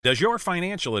Does your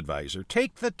financial advisor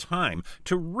take the time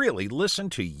to really listen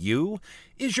to you?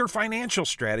 Is your financial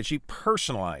strategy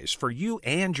personalized for you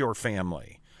and your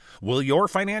family? Will your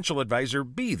financial advisor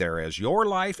be there as your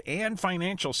life and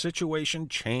financial situation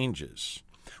changes?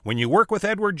 When you work with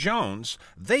Edward Jones,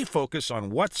 they focus on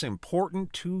what's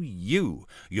important to you.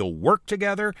 You'll work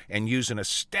together and use an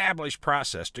established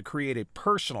process to create a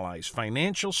personalized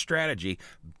financial strategy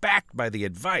backed by the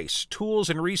advice, tools,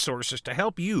 and resources to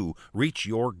help you reach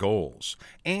your goals.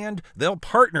 And they'll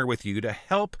partner with you to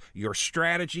help your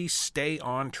strategy stay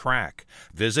on track.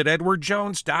 Visit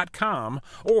edwardjones.com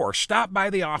or stop by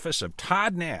the office of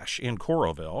Todd Nash in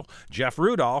Coralville, Jeff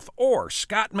Rudolph, or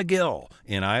Scott McGill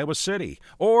in Iowa City,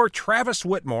 or Travis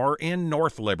Whitmore in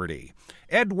North Liberty.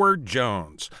 Edward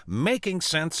Jones, making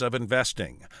sense of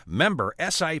investing. Member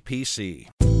SIPC.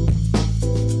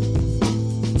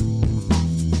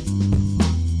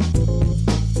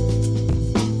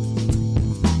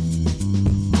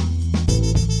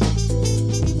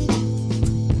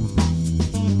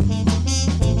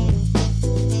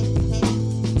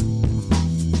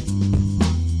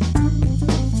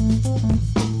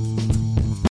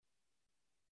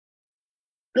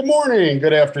 Good morning,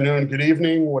 good afternoon, good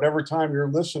evening, whatever time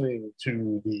you're listening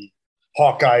to the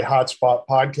Hawkeye Hotspot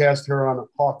podcast here on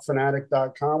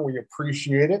hawkfanatic.com. We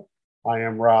appreciate it. I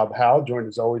am Rob Howe, joined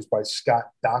as always by Scott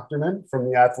Docterman from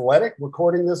The Athletic,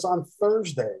 recording this on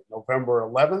Thursday, November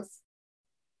 11th.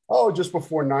 Just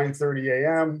before 9:30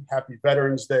 a.m. Happy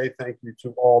Veterans Day. Thank you to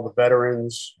all the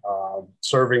veterans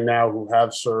serving now, who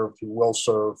have served, who will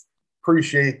serve.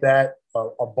 Appreciate that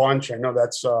a bunch. I know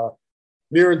that's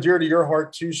near and dear to your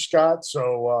heart too, Scott.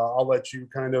 So I'll let you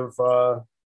kind of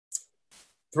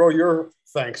throw your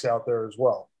thanks out there as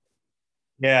well.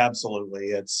 Yeah,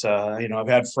 absolutely. It's I've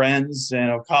had friends,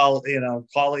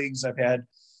 colleagues. I've had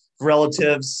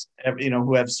relatives,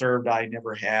 who have served. I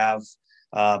never have,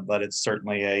 but it's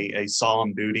certainly a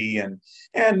solemn duty. And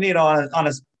on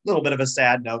a little bit of a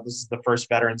sad note, this is the first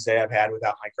Veterans Day I've had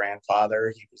without my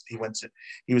grandfather.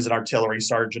 He was an artillery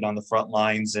sergeant on the front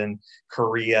lines in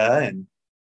Korea, and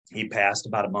he passed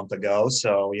about a month ago.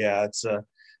 So yeah, it's a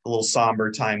little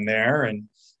somber time there.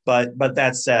 But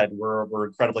that said, we're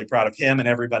incredibly proud of him and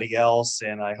everybody else.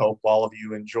 And I hope all of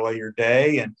you enjoy your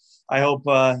day. And I hope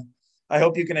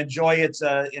you can enjoy it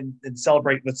and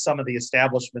celebrate with some of the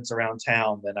establishments around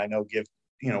town that I know give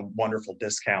wonderful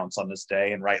discounts on this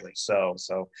day, and rightly so.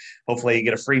 So hopefully you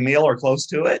get a free meal or close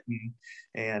to it,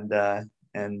 and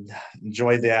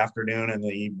enjoy the afternoon and the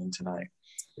evening tonight.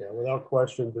 Yeah, without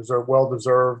question,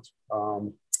 well-deserved.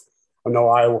 I know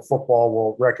Iowa football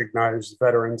will recognize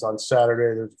veterans on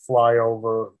Saturday. There's a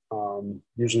flyover,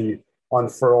 usually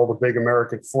unfurl the big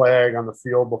American flag on the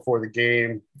field before the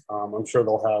game. I'm sure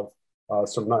they'll have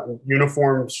some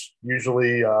uniforms,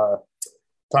 usually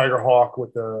Tiger Hawk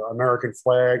with the American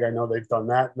flag. I know they've done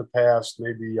that in the past.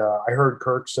 Maybe I heard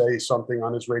Kirk say something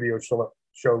on his radio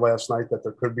show last night that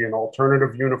there could be an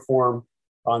alternative uniform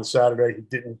on Saturday. He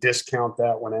didn't discount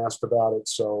that when asked about it.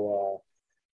 So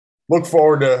look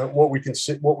forward to what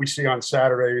we see on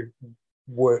Saturday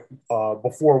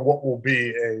before what will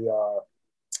be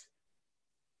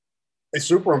a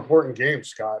super important game,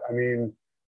 Scott. I mean,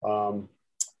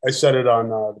 I said it on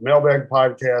the Mailbag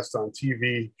podcast, on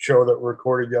TV show that we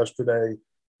recorded yesterday.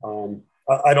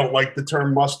 I don't like the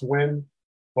term must win,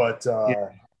 but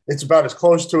it's about as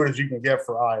close to it as you can get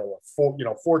for Iowa.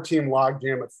 4-team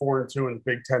logjam at 4-2 in the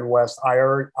Big Ten West.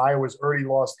 Iowa's already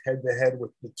lost head-to-head with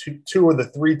the two of the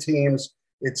three teams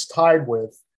it's tied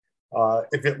with.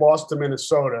 If it lost to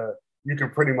Minnesota, you can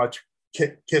pretty much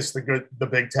kiss the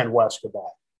Big Ten West goodbye.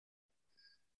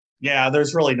 Yeah,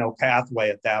 there's really no pathway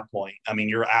at that point. I mean,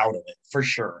 you're out of it for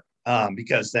sure,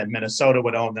 because then Minnesota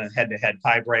would own the head-to-head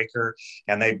tiebreaker,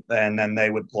 and then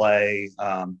they would play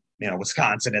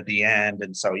Wisconsin at the end.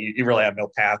 And so you really have no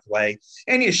pathway,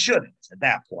 and you shouldn't at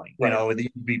that point. Right.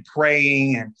 You'd be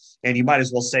praying, and you might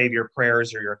as well save your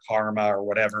prayers or your karma or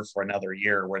whatever for another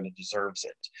year when it deserves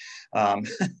it.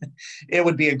 It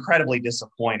would be incredibly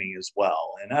disappointing as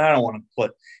well. And I don't want to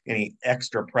put any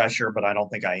extra pressure, but I don't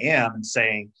think I am, in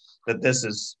saying that this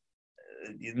is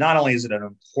not only is it an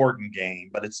important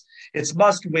game, but it's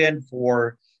must win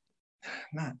for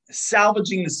not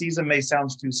salvaging the season. May sound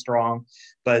too strong,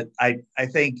 but I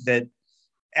think that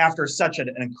after such an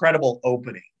incredible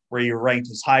opening where you're ranked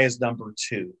as high as number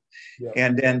 2,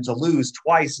 and then to lose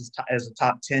twice as a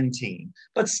top 10 team,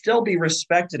 but still be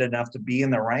respected enough to be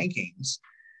in the rankings,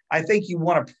 I think you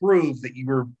want to prove that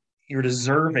you're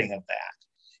deserving of that.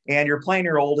 And you're playing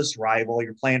your oldest rival.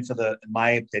 You're playing for in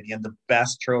my opinion, the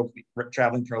best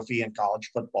traveling trophy in college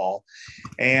football.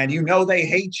 And they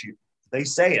hate you. They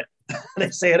say it.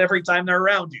 They say it every time they're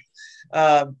around you.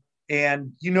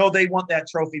 And they want that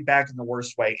trophy back in the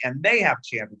worst way. And they have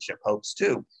championship hopes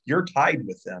too. You're tied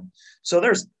with them. So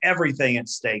there's everything at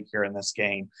stake here in this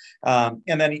game. And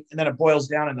then it boils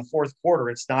down in the fourth quarter.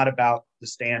 It's not about the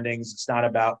standings. It's not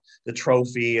about the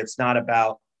trophy. It's not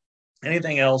about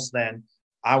anything else than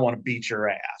I want to beat your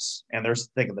ass. And they're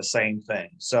thinking the same thing.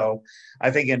 So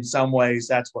I think in some ways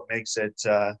that's what makes it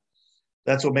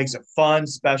fun,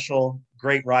 special,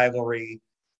 great rivalry.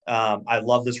 I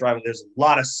love this rivalry. There's a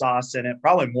lot of sauce in it,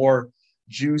 probably more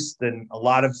juice than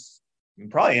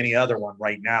probably any other one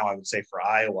right now, I would say, for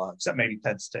Iowa, except maybe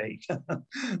Penn State.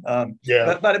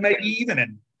 Yeah. But it may be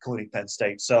even including Penn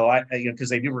State. So because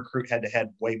they do recruit head to head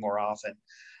way more often.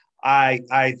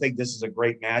 I think this is a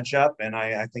great matchup, and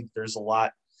I think there's a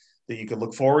lot that you could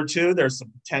look forward to. There's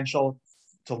some potential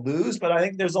to lose, but I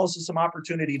think there's also some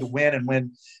opportunity to win and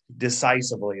win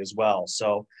decisively as well.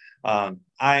 So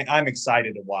I'm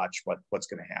excited to watch what's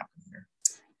going to happen here.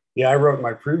 Yeah, I wrote in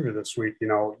my preview this week,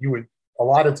 you would a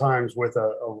lot of times with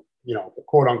a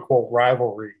quote unquote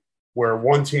rivalry where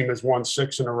one team has won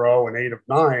 6 in a row and 8 of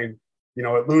 9,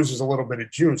 it loses a little bit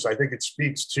of juice. I think it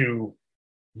speaks to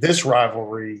this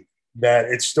rivalry that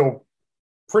it's still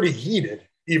pretty heated,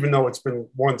 even though it's been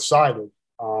one-sided,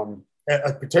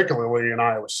 particularly in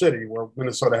Iowa City, where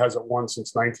Minnesota hasn't won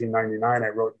since 1999. I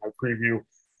wrote in my preview.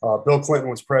 Bill Clinton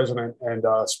was president, and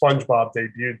SpongeBob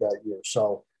debuted that year.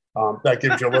 So that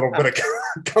gives you a little bit of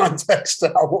context to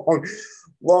how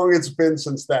long it's been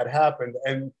since that happened.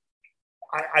 And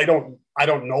I don't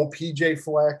know PJ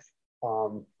Fleck.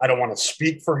 I don't want to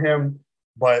speak for him,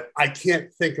 but I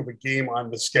can't think of a game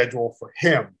on the schedule for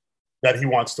him that he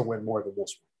wants to win more than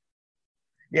this one.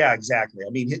 Yeah, exactly. I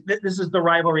mean, this is the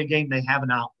rivalry game they have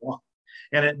not won,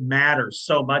 and it matters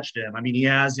so much to him. I mean, he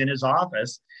has in his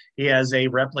office, he has a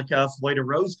replica of Floyd of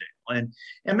Rosedale, and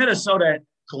Minnesota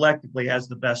collectively has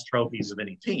the best trophies of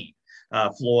any team.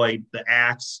 Floyd, the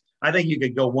Axe. I think you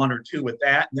could go 1 or 2 with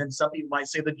that, and then some people might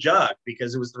say the Jug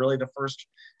because it was really the first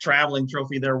traveling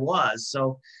trophy there was.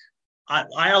 So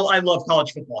I love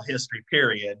college football history,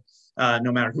 period,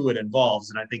 no matter who it involves,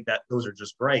 and I think that those are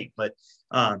just great. But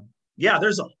yeah,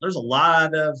 there's a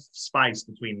lot of spice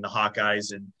between the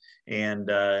Hawkeyes and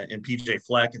PJ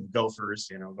Fleck and the Gophers.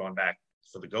 Going back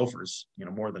for the Gophers,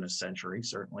 more than a century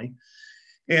certainly.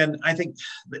 And I think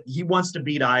that he wants to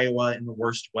beat Iowa in the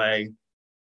worst way.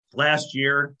 Last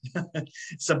year,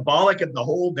 symbolic of the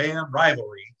whole damn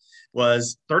rivalry,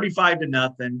 was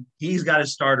 35-0. He's got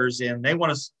his starters in. They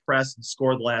want to press and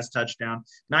score the last touchdown.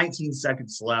 19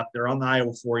 seconds left. They're on the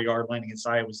Iowa 4-yard line against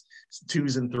Iowa's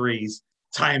 2s and 3s.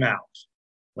 Timeout.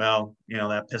 Well,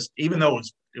 that pissed. Even though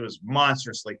it was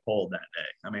monstrously cold that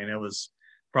day. I mean, it was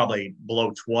probably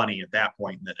below 20 at that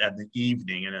point in the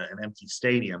evening in an empty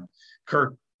stadium.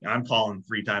 Kirk, I'm calling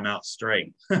 3 timeouts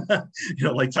straight.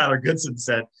 Like Tyler Goodson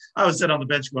said, I was sitting on the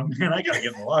bench going, man, I got to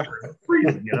get in the locker room. I'm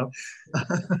freezing,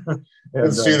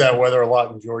 You see that weather a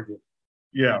lot in Georgia.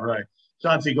 Yeah, right.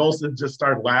 Chauncey Golston just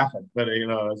started laughing, but I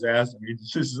was asking, he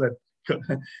just said,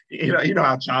 you know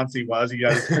how Chauncey was. He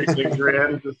got his great big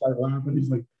grin and just started laughing.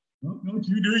 He's like, "Oh, don't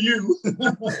you do you?" And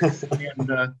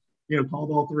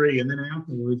called all 3. And then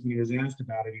afterwards, when he was asked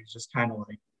about it, he was just kind of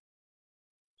like,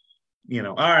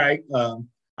 all right.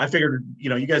 I figured,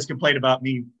 you guys complained about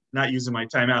me not using my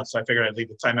timeouts, so I figured I'd leave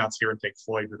the timeouts here and take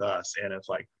Floyd with us. And it's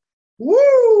like,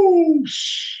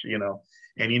 whoosh, and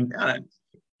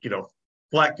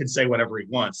Fleck could say whatever he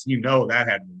wants. That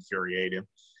had to infuriate him.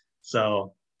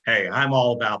 So, hey, I'm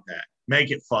all about that.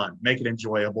 Make it fun, make it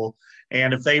enjoyable.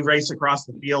 And if they race across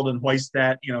the field and hoist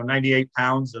that, 98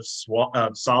 pounds of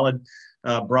solid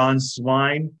bronze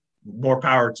swine, more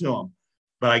power to them.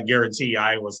 But I guarantee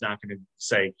Iowa's not going to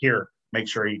say, here, make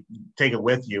sure you take it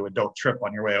with you and don't trip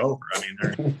on your way over. I mean,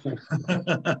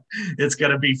 it's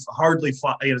going to be hardly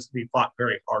fought. It's going to be fought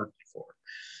very hardly for.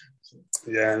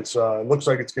 Yeah, it looks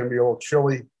like it's going to be a little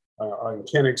chilly on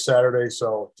Kinnick Saturday.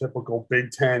 So typical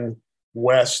Big Ten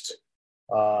West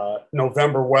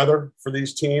November weather for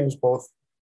these teams, both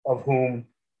of whom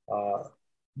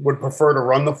would prefer to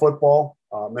run the football.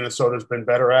 Minnesota's been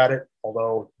better at it,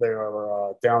 although they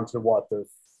are down to the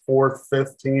 4th,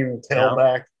 5th team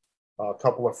tailback, a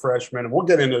couple of freshmen. And we'll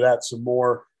get into that some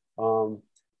more.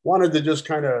 Wanted to just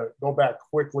kind of go back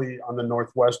quickly on the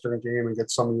Northwestern game and get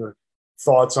some of your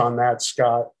thoughts on that,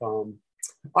 Scott.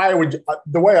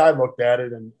 The way I looked at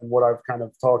it and what I've kind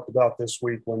of talked about this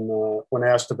week when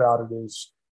asked about it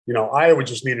is, Iowa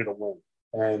just needed a win.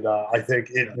 And I think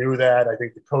it knew that. I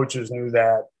think the coaches knew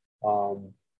that.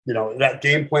 That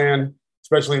game plan,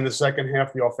 especially in the second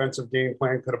half, the offensive game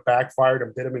plan could have backfired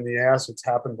and bit them in the ass. It's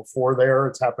happened before there.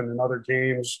 It's happened in other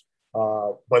games.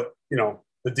 But,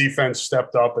 the defense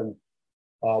stepped up and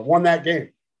won that game.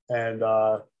 And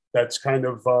that's kind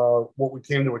of what we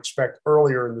came to expect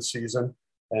earlier in the season.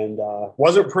 And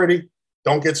wasn't pretty.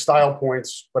 Don't get style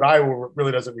points, but Iowa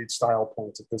really doesn't need style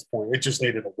points at this point. It just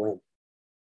needed a win.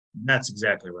 That's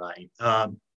exactly right.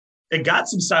 It got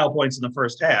some style points in the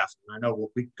first half. I know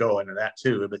we could go into that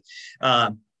too, but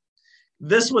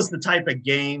this was the type of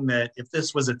game that if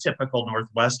this was a typical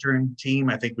Northwestern team,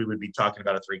 I think we would be talking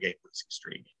about a 3-game losing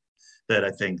streak. That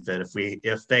I think that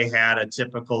if they had a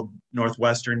typical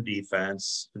Northwestern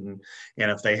defense and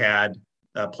if they had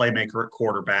a playmaker at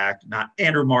quarterback, not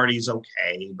Andrew Marty's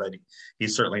okay, but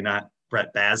he's certainly not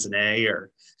Brett Bazinet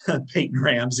or Peyton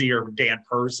Ramsey or Dan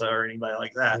Persa or anybody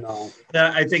like that. No.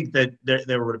 I think that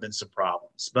there would have been some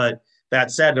problems. But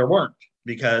that said, there weren't,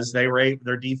 because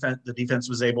the defense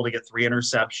was able to get 3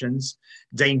 interceptions.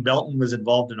 Dane Belton was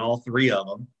involved in all 3 of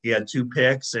them. He had 2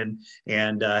 picks and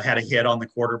had a hit on the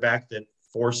quarterback that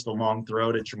forced the long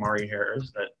throw to Jamari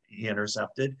Harris that he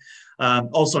intercepted.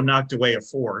 Also knocked away a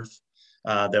 4th.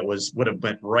 That would have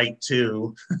went right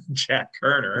to Jack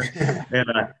Kerner. And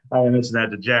I mentioned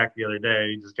that to Jack the other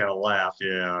day. He just kind of laughed.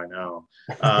 Yeah, I know.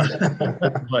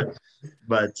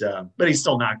 But he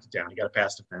still knocked it down. He got a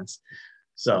pass defense.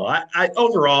 So I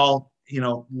overall,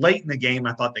 late in the game,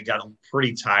 I thought they got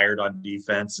pretty tired on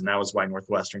defense, and that was why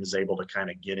Northwestern was able to kind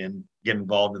of get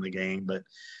involved in the game.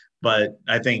 But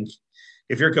I think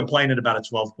if you're complaining about a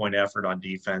 12-point effort on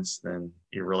defense, then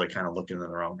you're really kind of looking in the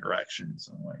wrong direction in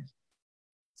some ways.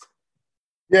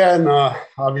 Yeah, and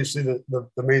obviously the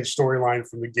main storyline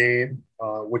from the game,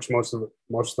 which most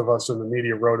of us in the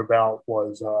media wrote about,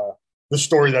 was the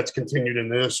story that's continued in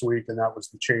this week, and that was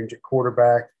the change at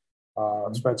quarterback.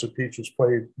 Spencer Petras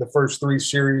played the first 3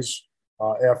 series,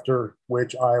 after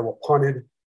which Iowa punted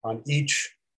on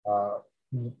each.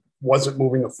 Wasn't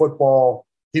moving the football.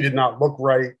 He did not look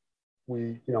right.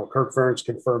 Kirk Ferentz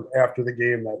confirmed after the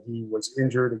game that he was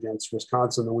injured against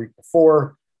Wisconsin the week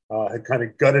before. Had kind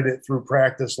of gutted it through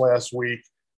practice last week.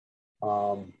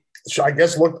 So I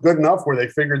guess looked good enough where they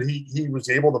figured he was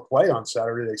able to play on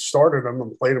Saturday. They started him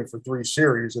and played him for 3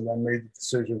 series and then made the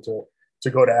decision to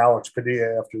go to Alex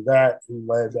Padilla after that. He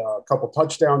led a couple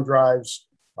touchdown drives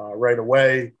right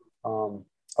away.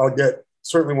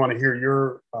 Certainly want to hear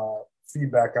your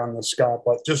feedback on this, Scott,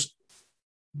 but just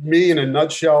me in a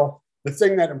nutshell, the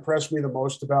thing that impressed me the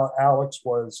most about Alex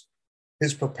was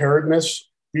his preparedness,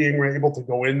 being able to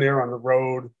go in there on the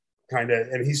road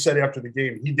and he said after the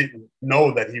game, he didn't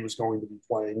know that he was going to be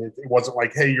playing. It wasn't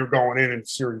like, hey, you're going in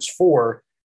series 4.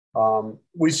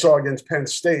 We saw against Penn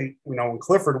State, when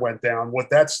Clifford went down, what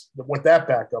that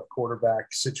backup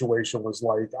quarterback situation was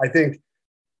like. I think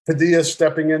Padilla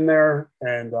stepping in there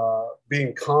and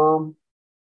being calm,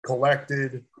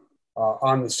 collected,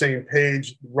 on the same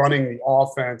page, running the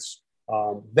offense,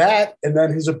 that, and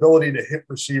then his ability to hit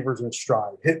receivers in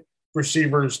stride, hit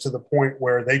receivers to the point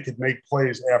where they could make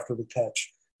plays after the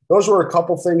catch. Those were a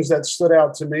couple things that stood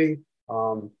out to me.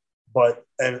 But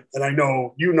I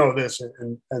know this,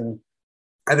 and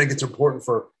I think it's important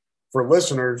for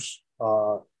listeners.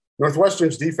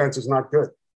 Northwestern's defense is not good,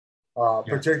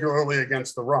 particularly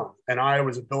against the run. And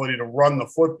Iowa's ability to run the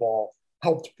football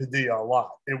helped Padilla a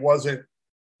lot.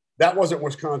 That wasn't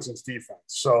Wisconsin's defense.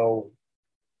 So,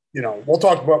 we'll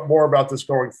talk more about this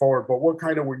going forward. But what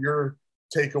kind of were your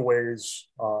takeaways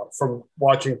from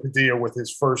watching Padilla with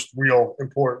his first real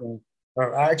important,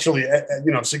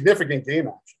 significant game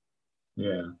action?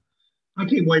 Yeah, I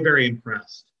came away very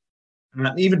impressed,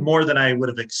 even more than I would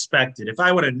have expected. If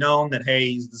I would have known that,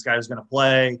 hey, this guy was going to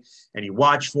play and you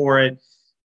watch for it,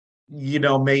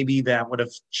 maybe that would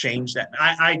have changed that.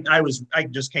 I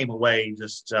just came away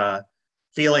just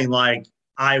feeling like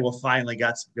Iowa finally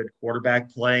got some good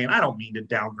quarterback play. And I don't mean to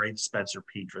downgrade Spencer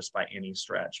Petras by any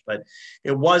stretch, but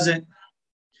it wasn't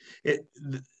it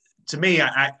to me.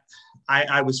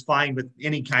 I was fine with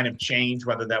any kind of change,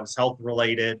 whether that was health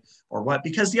related or what,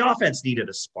 because the offense needed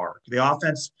a spark. The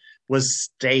offense was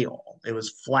stale. It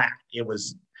was flat. It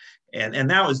was, and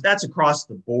that's across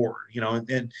the board,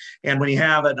 and when you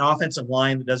have an offensive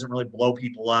line that doesn't really blow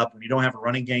people up, when you don't have a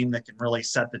running game that can really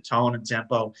set the tone and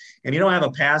tempo, and you don't have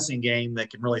a passing game that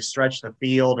can really stretch the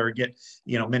field or get,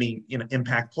 many,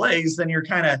 impact plays, then you're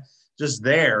kind of just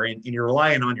there and you're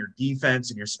relying on your defense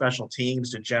and your special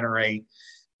teams to generate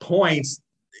points.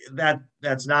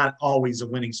 That's not always a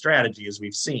winning strategy, as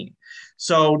we've seen.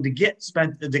 So to get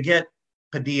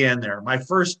Padilla in there, my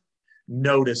first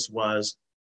notice was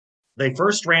they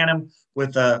first ran him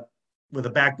with a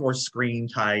backdoor screen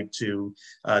tied to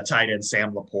tight end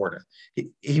Sam Laporta.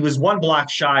 He was one block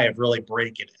shy of really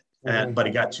breaking it. but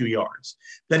he got 2 yards.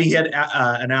 Then he had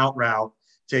an out route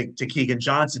to Keegan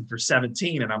Johnson for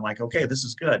 17. And I'm like, okay, this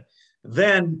is good.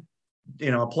 Then,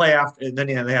 a play after, and then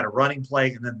they had a running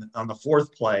play. And then on the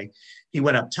fourth play, he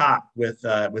went up top with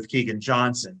Keegan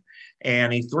Johnson,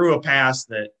 and he threw a pass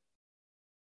that,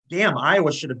 damn,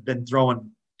 Iowa should have been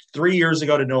throwing 3 years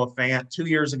ago to Noah Fant, 2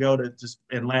 years ago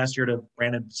and last year to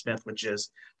Brandon Smith, which is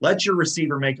let your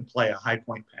receiver make a play, a high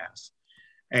point pass.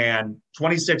 And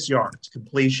 26 yards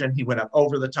completion. He went up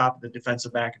over the top of the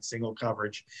defensive back in single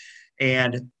coverage.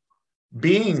 And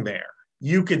being there,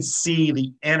 you could see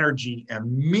the energy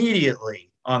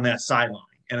immediately on that sideline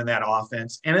and in that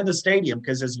offense and in the stadium,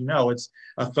 because as you know, it's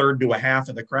a third to a half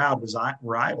of the crowd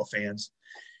were Iowa fans,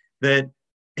 that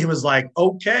it was like,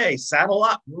 okay, saddle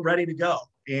up, we're ready to go.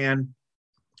 And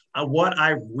what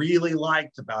I really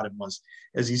liked about him was,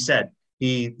 as you said,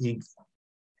 he's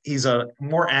a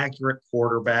more accurate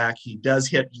quarterback. He does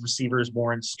hit receivers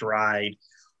more in stride.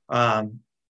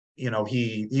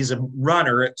 He's a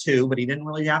runner at 2, but he didn't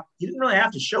really have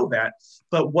to show that.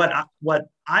 But what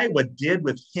Iowa did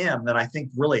with him that I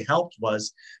think really helped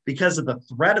was because of the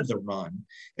threat of the run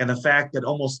and the fact that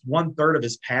almost 1/3 of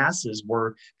his passes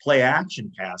were play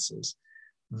action passes,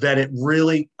 that it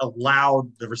really allowed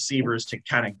the receivers to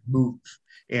kind of move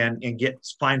and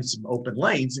find some open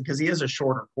lanes, because he is a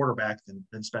shorter quarterback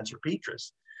than Spencer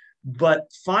Petras. But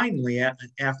finally,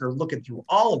 after looking through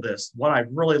all of this, what I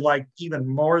really liked even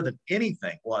more than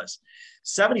anything was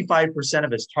 75%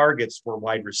 of his targets were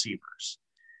wide receivers.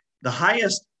 The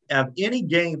highest of any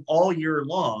game all year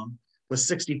long was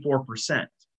 64%.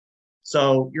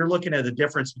 So you're looking at a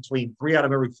difference between 3 out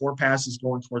of every 4 passes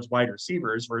going towards wide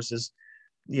receivers versus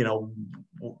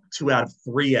 2 out of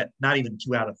 3 at not even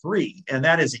 2 out of 3. And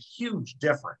that is a huge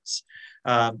difference.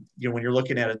 When you're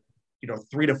looking at it,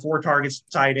 3 to 4 targets to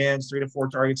tight ends, 3 to 4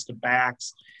 targets to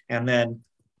backs, and then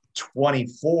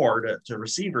 24 to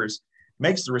receivers,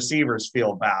 makes the receivers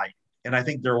feel valued. And I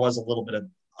think there was a little bit of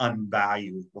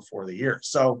unvalue before the year.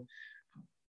 So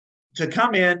to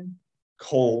come in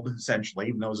cold, essentially,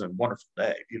 even though it was a wonderful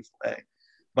day, beautiful day,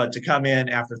 but to come in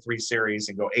after 3 series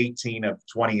and go 18 of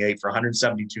 28 for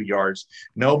 172 yards,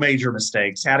 no major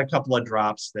mistakes, had a couple of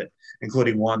drops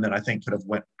including one that I think could have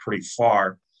went pretty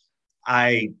far.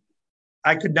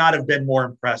 I could not have been more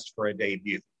impressed for a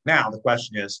debut. Now, the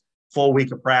question is, full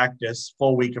week of practice,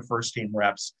 full week of first-team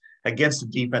reps against a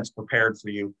defense prepared for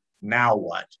you. Now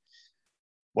what?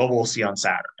 Well, we'll see on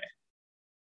Saturday.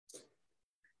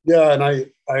 Yeah, and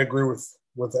I agree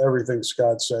with everything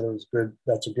Scott said. It was good.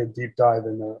 That's a good deep dive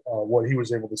into what he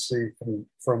was able to see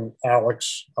from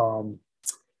Alex.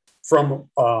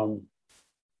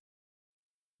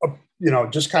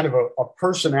 Just kind of a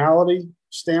personality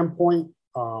standpoint.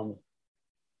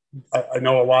 I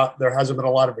know a lot. There hasn't been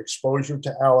a lot of exposure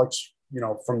to Alex,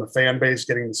 from the fan base,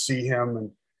 getting to see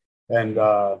him and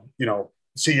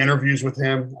see interviews with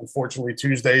him. Unfortunately,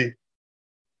 Tuesday,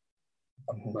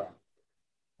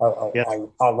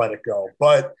 I'll let it go.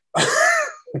 But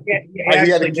he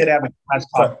actually did have a press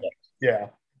conflict. Yeah,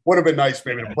 would have been nice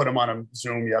maybe to put him on a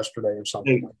Zoom yesterday or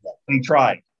something like that. They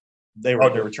tried. They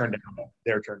were turned down.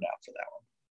 They were turned down for that one.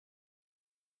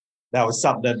 That was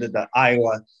something that the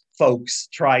Iowa folks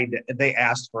tried. They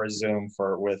asked for a Zoom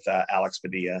with Alex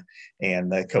Padilla,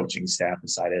 and the coaching staff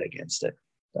decided against it.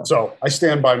 So I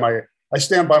stand by my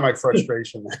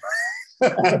frustration.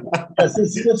 Yes,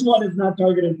 this one is not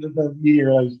targeted to the media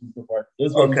relations department.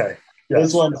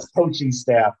 This one's coaching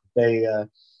staff. But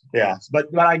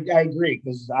I agree,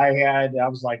 because I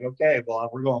was like, okay, well,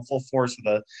 we're going full force with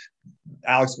the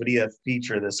Alex Padilla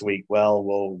feature this week. Well,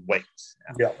 we'll wait.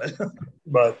 Yeah,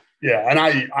 but yeah, and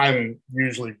I'm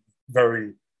usually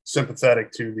very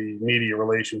sympathetic to the media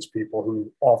relations people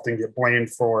who often get blamed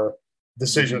for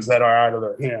decisions that are out of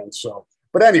their hands. So,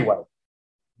 but anyway,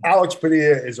 Alex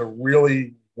Padilla is a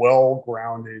really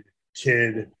well-grounded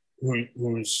kid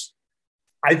who's,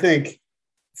 I think,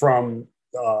 from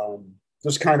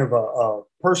just kind of a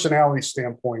personality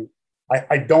standpoint,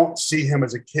 I don't see him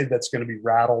as a kid that's going to be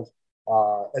rattled.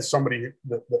 As somebody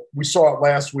that we saw it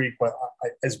last week, but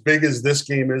as big as this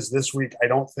game is this week, I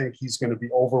don't think he's going to be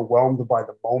overwhelmed by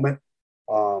the moment.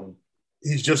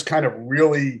 He's just kind of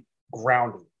really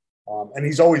grounded. And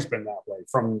he's always been that way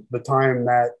from the time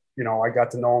that, I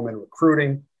got to know him in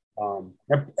recruiting.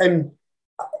 And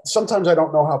sometimes I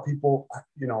don't know how people,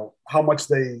 how much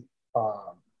they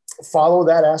follow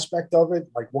that aspect of it,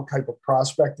 like what type of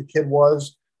prospect the kid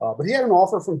was. But he had an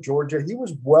offer from Georgia. He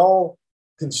was well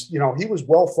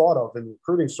thought of in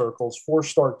recruiting circles,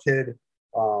 4-star kid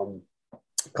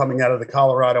coming out of the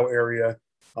Colorado area.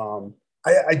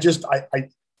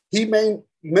 He may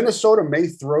Minnesota may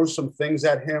throw some things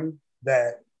at him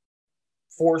that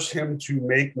force him to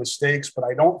make mistakes, but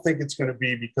I don't think it's going to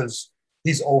be because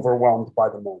he's overwhelmed by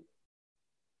the moment.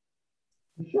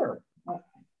 Sure.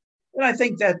 And I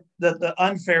think that the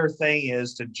unfair thing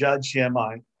is to judge him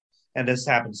on, and this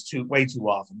happens way too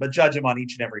often, but judge him on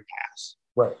each and every pass.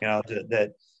 Right.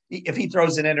 That if he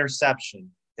throws an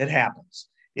interception, it happens.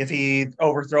 If he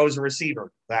overthrows a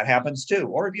receiver, that happens too.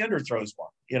 Or if he underthrows one,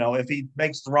 if he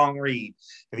makes the wrong read,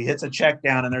 if he hits a check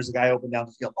down and there's a guy open down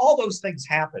the field, all those things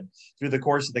happen through the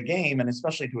course of the game. And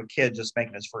especially to a kid just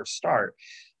making his first start.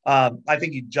 I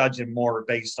think you judge him more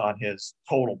based on his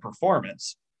total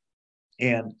performance.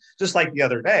 And just like the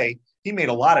other day, he made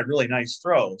a lot of really nice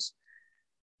throws,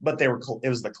 but it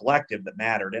was the collective that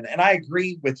mattered. And I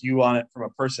agree with you on it from a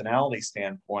personality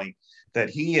standpoint that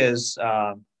he is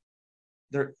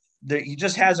he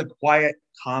just has a quiet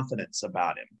confidence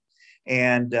about him.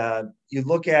 And you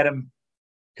look at him,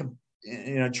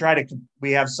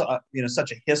 we have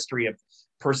such a history of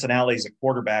personalities at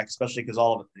quarterback, especially because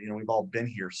all of it, we've all been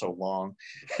here so long.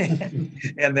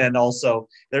 And then also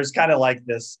there's kind of like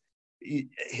this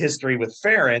history with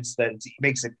Ferentz that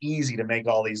makes it easy to make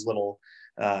all these little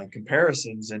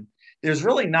comparisons. And there's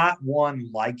really not one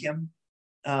like him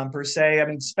per se. I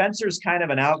mean, Spencer's kind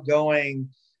of an outgoing,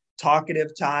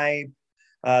 talkative type.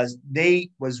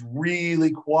 Nate was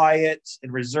really quiet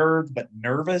and reserved, but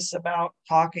nervous about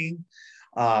talking.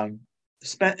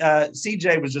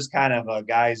 CJ was just kind of a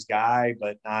guy's guy,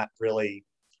 but not really,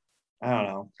 I don't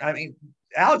know. I mean,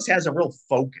 Alex has a real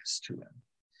focus to him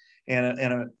and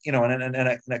a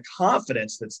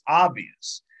confidence that's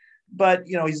obvious, but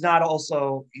he's not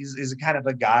also, he's a kind of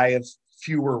a guy of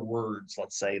fewer words,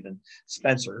 let's say, than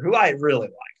Spencer, who I really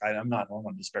like. I don't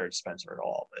want to disparage Spencer at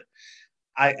all, but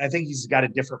I think he's got a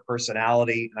different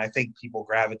personality, and I think people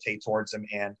gravitate towards him.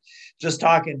 And just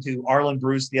talking to Arlen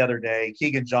Bruce the other day,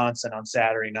 Keegan Johnson on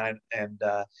Saturday night, and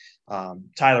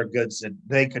Tyler Goodson,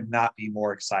 they could not be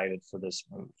more excited for this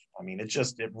move. I mean,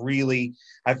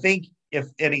 I think if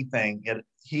anything,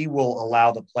 he will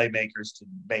allow the playmakers to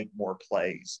make more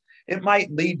plays. It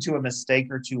might lead to a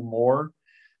mistake or two more,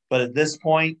 but at this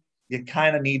point, you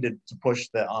kind of need to push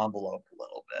the envelope a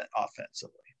little bit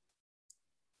offensively.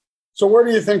 So where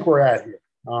do you think we're at here?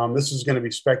 This is going to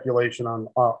be speculation on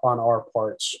our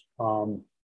parts. And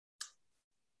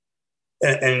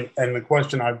the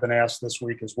question I've been asked this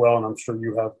week as well, and I'm sure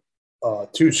you have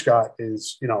too, Scott,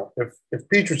 is, if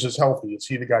Petras is healthy, is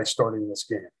he the guy starting this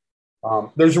game?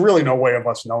 There's really no way of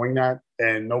us knowing that,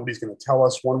 and nobody's going to tell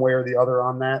us one way or the other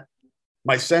on that.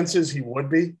 My sense is he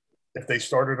would be if they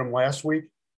started him last week,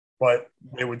 but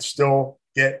they would still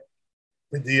get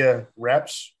Padilla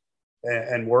reps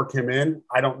and work him in.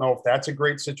 I don't know if that's a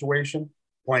great situation,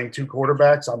 playing two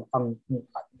quarterbacks.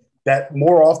 That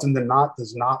more often than not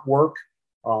does not work.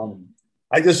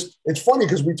 It's funny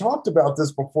because we talked about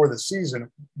this before the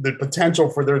season, the potential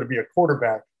for there to be a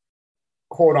quarterback,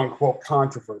 quote unquote,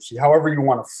 controversy, however you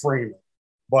want to frame it.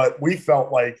 But we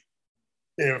felt like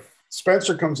if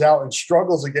Spencer comes out and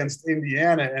struggles against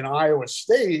Indiana and Iowa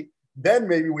State, then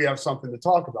maybe we have something to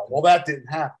talk about. Well, that didn't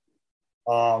happen.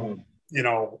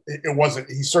 It wasn't,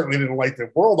 he certainly didn't light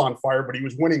the world on fire, but he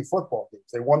was winning football games.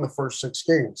 They won the first 6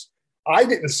 games. I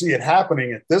didn't see it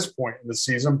happening at this point in the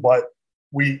season, but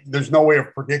there's no way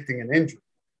of predicting an injury.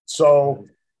 So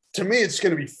to me, it's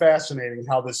going to be fascinating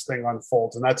how this thing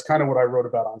unfolds. And that's kind of what I wrote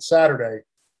about on Saturday.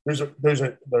 There's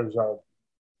a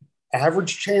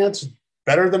average chance,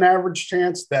 better than average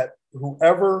chance, that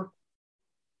whoever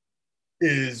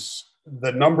is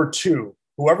the number 2,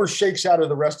 whoever shakes out of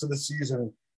the rest of the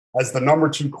season as the number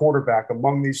 2 quarterback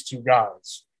among these two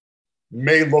guys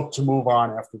may look to move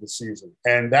on after the season.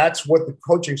 And that's what the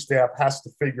coaching staff has to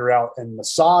figure out and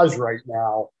massage right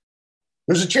now.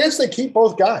 There's a chance they keep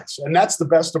both guys, and that's the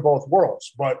best of both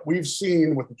worlds. But we've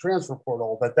seen with the transfer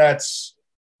portal that that's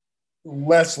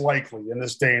less likely in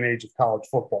this day and age of college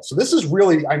football. So this is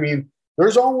really,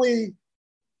 there's only,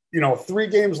 3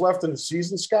 games left in the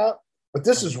season, Scott. But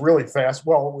this is really fast.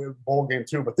 Well, we have a bowl game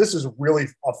too, but this is really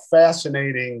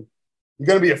going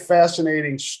to be a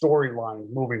fascinating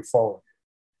storyline moving forward.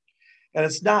 And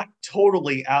it's not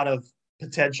totally out of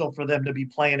potential for them to be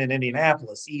playing in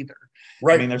Indianapolis either.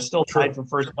 Right. They're still tied for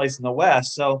first place in the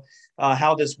West. So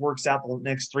how this works out the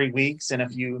next 3 weeks. And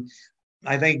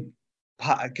I think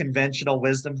conventional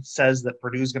wisdom says that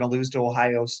Purdue's going to lose to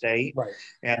Ohio State. Right.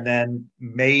 And then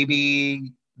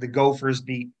maybe the Gophers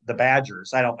beat the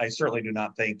Badgers. I certainly do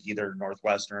not think either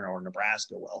Northwestern or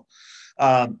Nebraska will.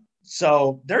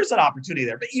 So there's an opportunity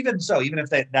there. But even so, even if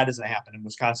that doesn't happen and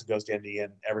Wisconsin goes to Indy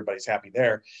and everybody's happy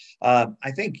there,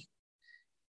 I think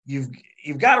you've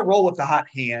you've got to roll with the hot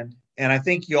hand, and I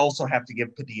think you also have to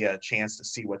give Padilla a chance to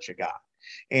see what you got.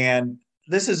 And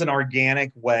this is an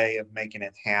organic way of making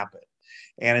it happen,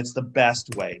 and it's the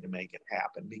best way to make it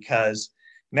happen because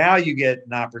now you get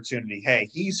an opportunity. Hey,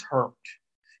 he's hurt.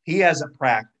 He hasn't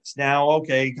practiced. Now,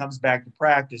 okay, he comes back to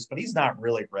practice, but he's not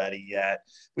really ready yet.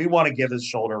 We want to give his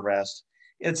shoulder rest.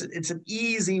 It's an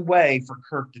easy way for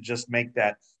Kirk to just make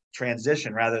that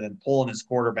transition rather than pulling his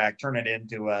quarterback, turn it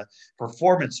into a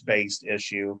performance-based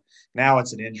issue. Now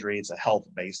it's an injury, it's a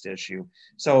health-based issue.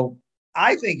 So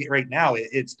I think right now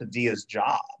it's Padilla's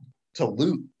job to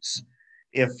lose.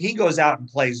 If he goes out and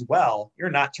plays well,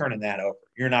 you're not turning that over.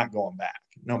 You're not going back,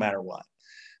 no matter what.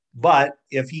 But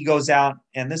if he goes out,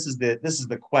 and this is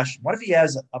the question: what if he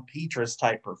has a Petras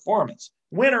type performance,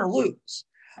 win or lose?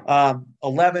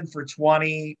 11 for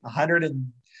 20,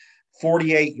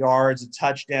 148 yards, a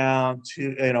touchdown,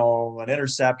 an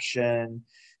interception,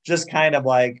 just kind of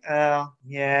like,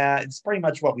 yeah, it's pretty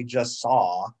much what we just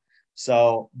saw.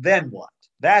 So then what?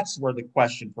 That's where the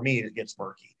question for me it gets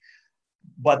murky.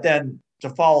 But then to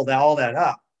follow all that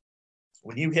up,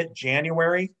 when you hit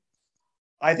January,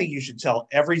 I think you should tell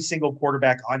every single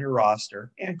quarterback on your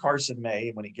roster, and Carson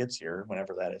May when he gets here,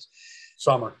 whenever that is.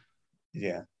 Summer.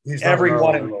 Yeah. He's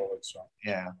everyone.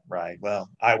 Yeah, right. Well,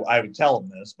 I would tell him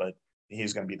this, but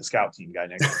he's going to be the scout team guy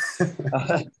next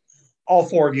year. All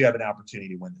four of you have an opportunity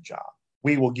to win the job.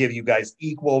 We will give you guys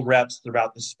equal reps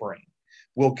throughout the spring.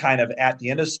 We'll kind of, at the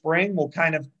end of spring, we'll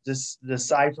kind of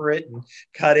decipher it and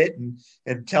cut it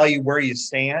and tell you where you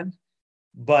stand.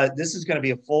 But this is going to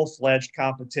be a full-fledged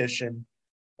competition.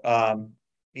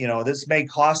 This may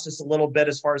cost us a little bit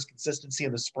as far as consistency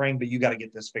in the spring, but you got to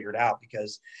get this figured out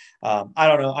because I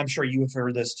don't know. I'm sure you have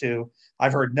heard this too.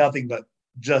 I've heard nothing but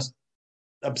just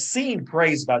obscene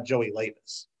praise about Joey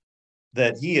Levis,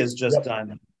 that he has just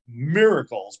done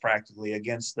miracles practically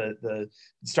against the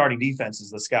starting defense as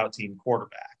the scout team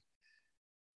quarterback.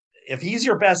 If he's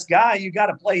your best guy, you got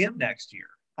to play him next year.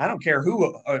 I don't care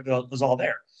who was all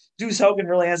there. Deuce Hogan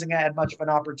really hasn't had much of an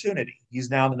opportunity. He's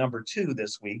now the number 2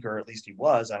 this week, or at least he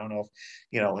was. I don't know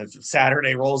if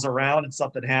Saturday rolls around and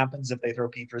something happens, if they throw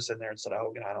Petras in there instead of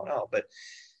Hogan, I don't know. But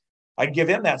I'd give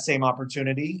him that same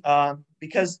opportunity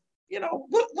because,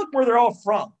 look where they're all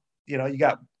from. You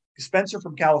got Spencer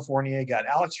from California, you got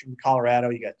Alex from Colorado,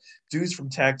 you got Deuce from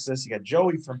Texas, you got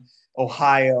Joey from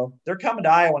Ohio. They're coming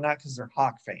to Iowa not because they're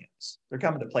Hawk fans. They're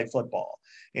coming to play football.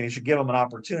 And you should give them an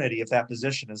opportunity if that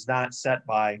position is not set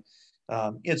by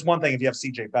it's one thing if you have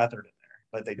CJ Beathard in there,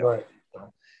 but they don't. Right.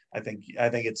 So I think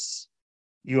it's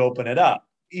you open it up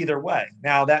either way.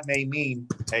 Now that may mean,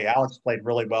 hey, Alex played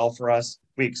really well for us.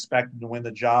 We expect him to win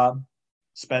the job.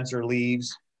 Spencer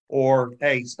leaves, or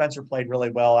hey, Spencer played really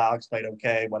well. Alex played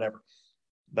okay, whatever.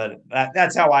 But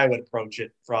that's how I would approach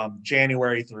it from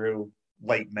January through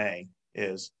late May.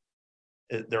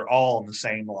 They're all on the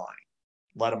same line.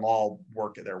 Let them all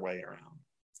work their way around.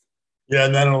 Yeah,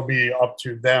 and then it'll be up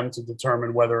to them to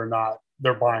determine whether or not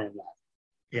they're buying that.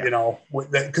 Yeah.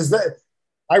 Because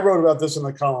I wrote about this in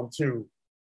the column too.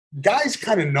 Guys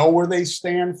kind of know where they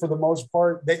stand for the most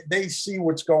part. They see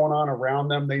what's going on around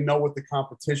them. They know what the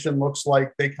competition looks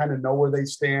like. They kind of know where they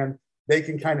stand. They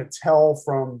can kind of tell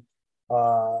from,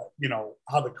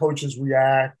 how the coaches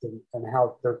react and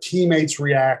how their teammates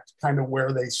react, kind of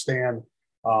where they stand.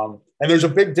 And there's a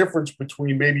big difference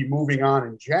between maybe moving on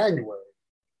in January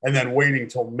and then waiting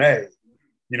till May.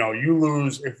 You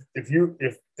lose if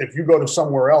you go to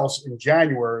somewhere else in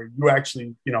January, you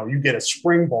actually, you get a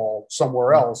spring ball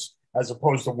somewhere else as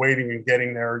opposed to waiting and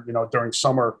getting there, during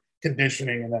summer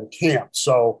conditioning and then camp.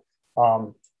 So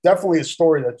definitely a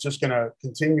story that's just going to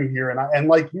continue here. And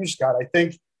like you, Scott, I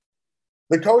think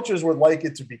the coaches would like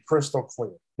it to be crystal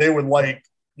clear. They would like,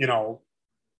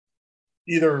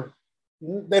 either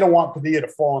they don't want Padilla to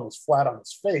fall flat on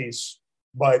his face,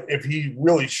 but if he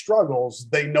really struggles,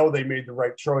 they know they made the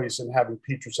right choice in having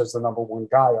Petras as the number 1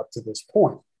 guy up to this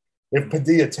point. If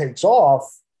Padilla takes off,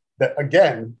 that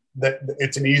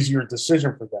it's an easier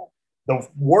decision for them. The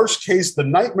worst case, the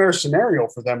nightmare scenario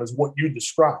for them is what you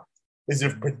described, is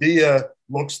if Padilla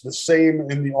looks the same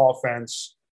in the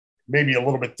offense, maybe a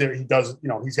little bit, he does,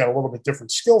 he's got a little bit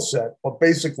different skill set, but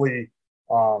basically,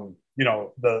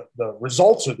 the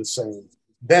results are the same.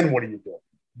 Then what do you do?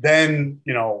 Then,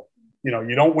 you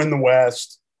don't win the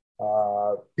West.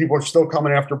 People are still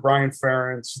coming after Brian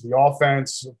Ferentz. The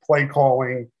offense, play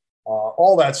calling,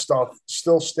 all that stuff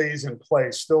still stays in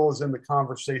place, still is in the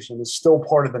conversation, is still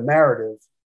part of the narrative.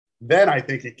 Then I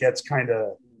think it gets kind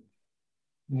of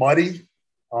muddy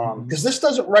because this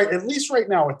doesn't at least right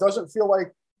now, it doesn't feel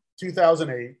like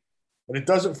 2008 and it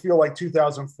doesn't feel like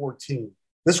 2014.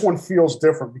 This one feels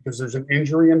different because there's an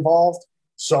injury involved.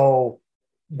 So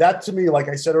that, to me, like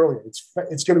I said earlier,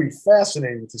 it's going to be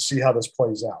fascinating to see how this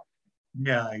plays out.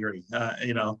 Yeah, I agree.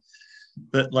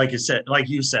 But like you said,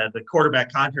 the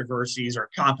quarterback controversies or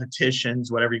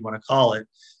competitions, whatever you want to call it,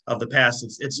 of the past,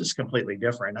 it's just completely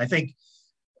different. I think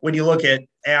when you look at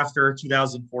after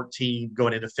 2014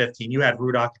 going into 15, you had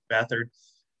Rudock and Beathard.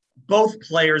 Both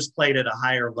players played at a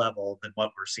higher level than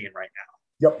what we're seeing right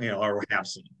now. Yep. Or have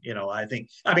seen.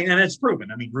 And it's proven.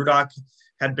 I mean, Rudock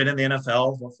had been in the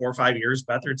NFL for 4 or 5 years.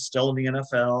 Beathard's still in the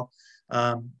NFL.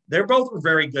 They're both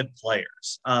very good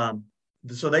players.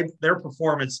 So their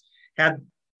performance had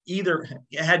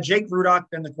Jake Rudock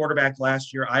been the quarterback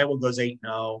last year, Iowa goes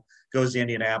 8-0, goes to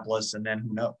Indianapolis, and then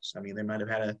who knows? I mean, they might have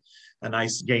had a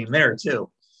nice game there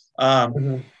too.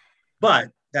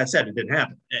 But that said, it didn't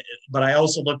happen. But I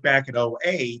also look back at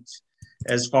 2008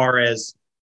 as far as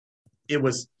it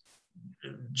was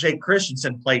Jake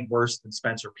Christensen played worse than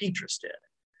Spencer Petras did.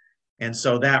 And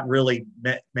so that really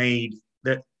made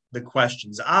the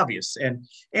questions obvious. And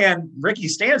Ricky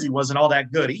Stanzi wasn't all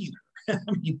that good either. I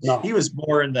mean, no. He was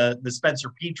more in the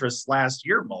Spencer Petras last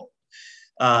year mode.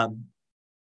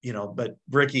 But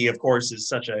Ricky, of course,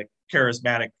 is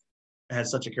has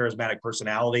such a charismatic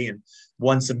personality and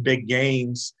won some big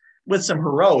games with some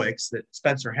heroics that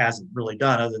Spencer hasn't really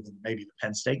done other than maybe the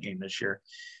Penn State game this year.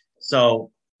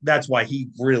 So that's why he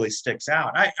really sticks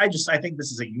out. I think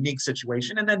this is a unique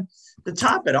situation. And then to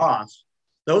top it off,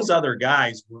 those other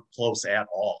guys weren't close at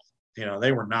all.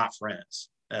 They were not friends.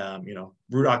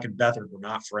 Rudock and Beathard were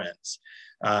not friends.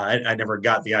 I never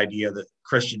got the idea that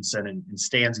Christensen and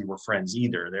Stanzi were friends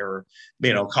either. They were,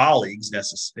 colleagues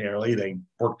necessarily. They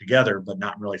worked together, but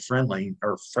not really friendly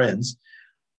or friends.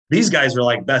 These guys are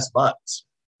like best buds,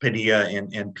 Padilla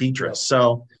and Petras.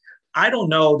 So I don't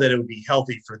know that it would be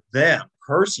healthy for them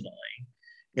personally,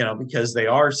 because they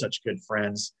are such good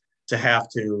friends to have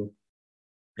to,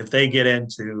 if they get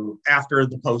into after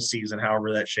the postseason,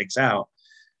 however that shakes out,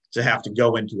 to have to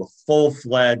go into a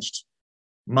full-fledged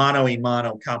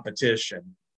mano-a-mano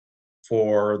competition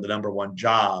for the number one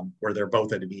job where they're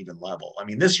both at an even level. I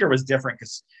mean, this year was different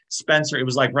because Spencer, it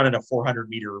was like running a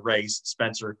 400-meter race.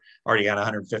 Spencer already had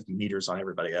 150 meters on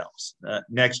everybody else.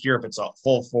 Next year, if it's a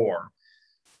full 4,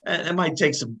 it might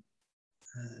take some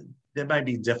it might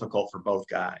be difficult for both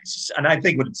guys. And I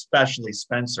think especially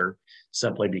Spencer,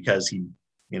 simply because he,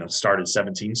 started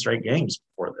 17 straight games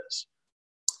before this.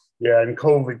 Yeah, and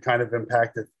COVID kind of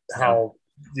impacted how,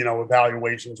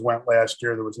 evaluations went last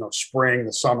year. There was no spring.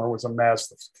 The summer was a mess.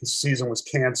 The season was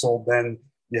canceled. Then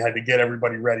you had to get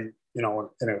everybody ready, in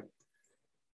a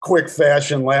quick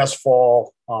fashion last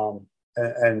fall.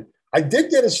 And I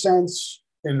did get a sense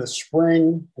in the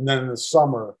spring and then in the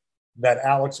summer that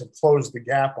Alex had closed the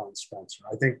gap on Spencer.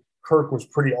 I think Kirk was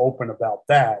pretty open about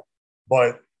that.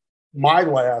 But my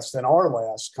last and our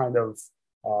last kind of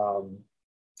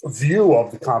view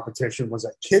of the competition was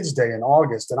at Kids Day in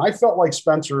August. And I felt like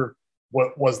Spencer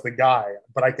was the guy,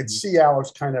 but I could see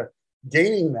Alex kind of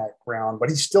gaining that ground, but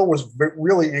he still was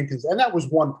really inconsistent. And that was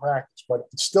one practice, but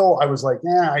still I was like,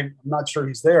 I'm not sure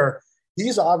he's there.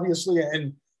 He's obviously,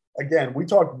 and again, we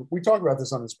talk about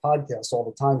this on this podcast all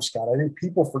the time, Scott. I think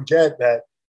people forget that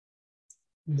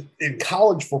in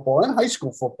college football and high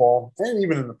school football, and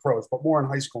even in the pros, but more in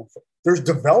high school, there's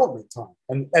development time.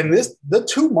 And the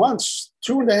 2 months,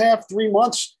 2.5, 3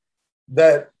 months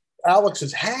that Alex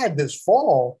has had this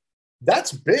fall,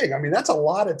 that's big. I mean, that's a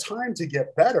lot of time to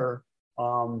get better.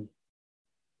 And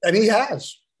he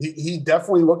has. He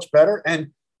definitely looks better.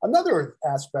 And another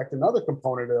aspect, another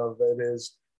component of it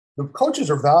is the coaches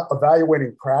are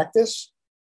evaluating practice.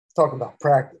 Talking about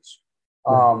practice.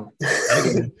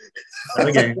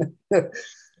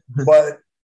 But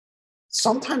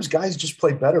sometimes guys just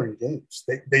play better in games.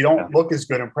 They don't look as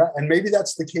good in practice. And maybe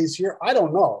that's the case here. I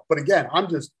don't know. But again, I'm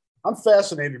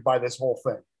fascinated by this whole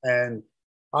thing. And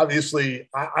obviously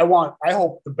I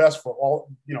hope the best for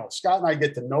all, Scott and I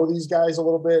get to know these guys a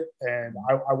little bit, and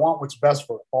I want what's best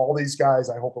for all these guys.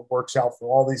 I hope it works out for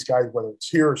all these guys, whether it's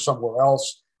here or somewhere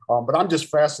else. But I'm just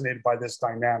fascinated by this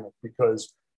dynamic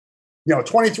because,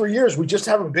 23 years, we just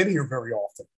haven't been here very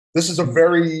often. This is a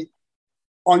very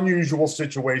unusual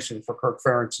situation for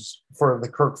the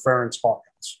Kirk Ferentz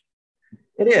Hawkins.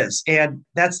 It is. And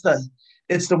it's the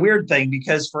weird thing,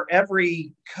 because for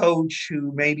every coach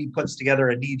who maybe puts together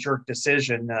a knee-jerk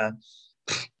decision,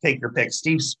 take your pick,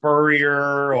 Steve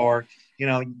Spurrier, or,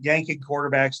 yanking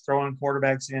quarterbacks, throwing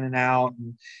quarterbacks in and out,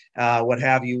 and what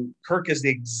have you, Kirk is the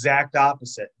exact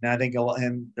opposite. And I think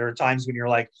there are times when you're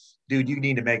like, dude, you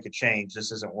need to make a change.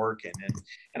 This isn't working.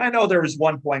 And I know there was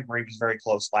one point where he was very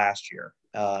close last year.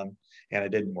 and it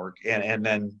didn't work. And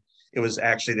then it was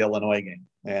actually the Illinois game.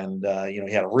 And,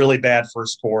 he had a really bad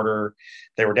first quarter.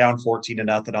 They were down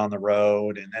 14-0 on the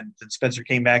road. And then Spencer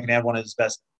came back and had one of his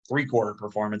best 3-quarter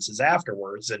performances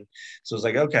afterwards. And so it was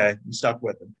like, okay, I'm stuck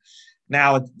with him.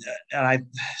 Now,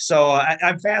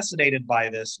 I'm fascinated by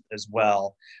this as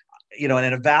well, and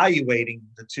in evaluating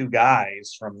the two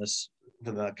guys from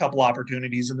the couple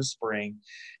opportunities in the spring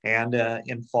and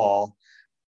in fall.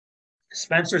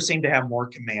 Spencer seemed to have more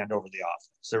command over the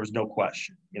offense. There was no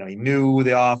question. He knew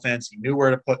the offense. He knew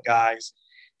where to put guys.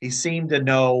 He seemed to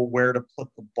know where to put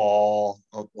the ball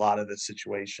a lot of the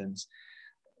situations.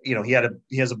 He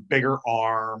has a bigger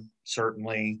arm,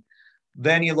 certainly.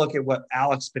 Then you look at what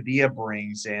Alex Padilla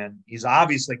brings in. He's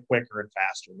obviously quicker and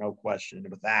faster, no question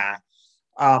with that.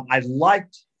 I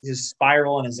liked his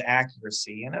spiral and his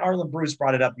accuracy. And Arlen Bruce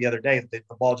brought it up the other day that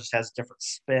the ball just has different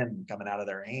spin coming out of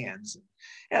their hands.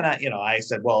 And I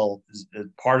said, well,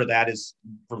 part of that is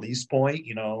release point.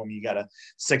 You got a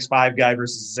 6'5" guy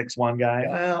versus a 6'1" guy.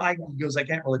 Well, I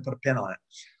can't really put a pin on it.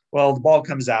 Well, the ball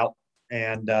comes out,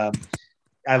 and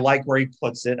I like where he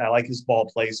puts it. I like his ball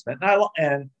placement.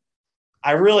 And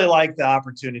I really like the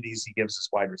opportunities he gives his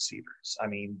wide receivers. I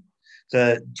mean,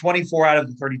 the 24 out of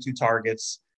the 32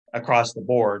 targets across the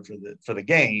board for the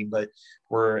game, but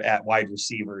we're at wide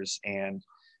receivers, and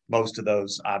most of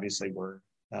those obviously were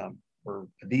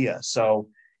Padilla. So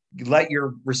you let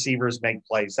your receivers make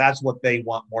plays. That's what they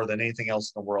want more than anything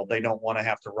else in the world. They don't want to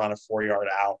have to run a 4-yard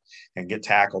out and get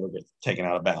tackled or get taken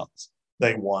out of bounds.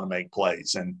 They want to make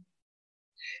plays. And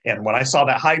when I saw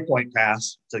that high point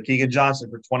pass to Keegan Johnson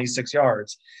for 26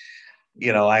 yards,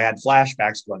 I had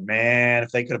flashbacks going, man,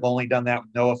 if they could have only done that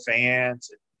with Noah Fant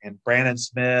and Brandon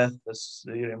Smith,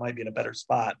 it might be in a better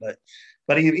spot.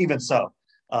 But even so,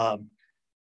 I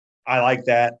like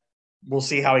that. We'll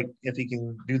see if he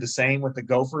can do the same with the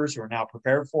Gophers, who are now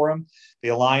prepared for him. The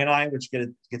Illini, which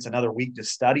gets another week to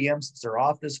study him since they're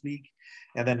off this week.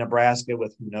 And then Nebraska,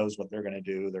 with who knows what they're going to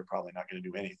do. They're probably not going to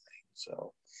do anything.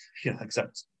 So,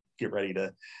 except get ready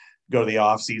to go to the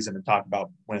off season and talk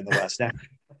about winning the West End.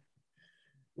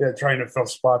 Yeah, trying to fill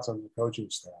spots on the coaching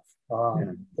staff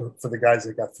for the guys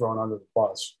that got thrown under the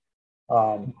bus.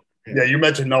 You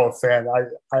mentioned Noah Fant.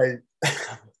 I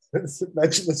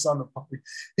mentioned this on the podcast.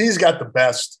 He's got the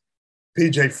best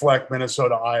PJ Fleck,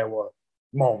 Minnesota, Iowa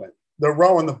moment. The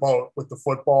rowing the boat with the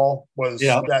football was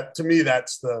that to me.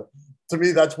 That's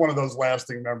one of those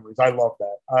lasting memories. I love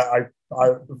that. I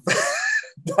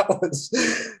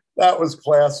that was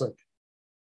classic.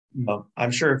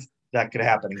 I'm sure that could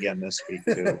happen again this week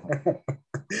too.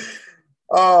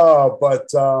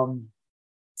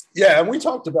 And we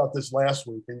talked about this last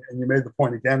week, and you made the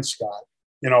point again, Scott.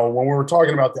 When we were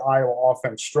talking about the Iowa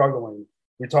offense struggling,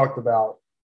 we talked about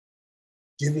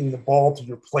giving the ball to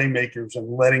your playmakers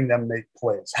and letting them make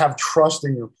plays. Have trust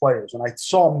in your players. And I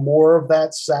saw more of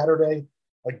that Saturday.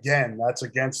 Again, that's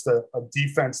against a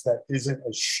defense that isn't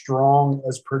as strong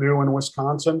as Purdue and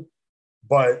Wisconsin.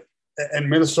 And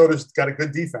Minnesota's got a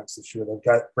good defense this year. They've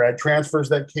got grad transfers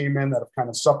that came in that have kind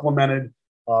of supplemented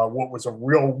what was a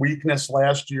real weakness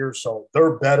last year. So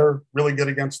they're better, really good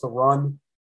against the run.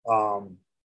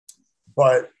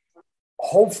 But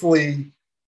hopefully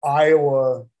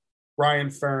Iowa, Brian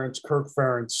Ferentz, Kirk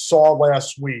Ferentz saw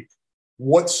last week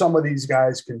what some of these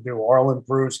guys can do. Arlen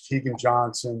Bruce, Keegan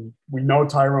Johnson, we know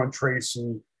Tyrone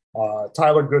Tracy,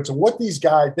 Tyler Goodson, what these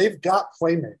guys, they've got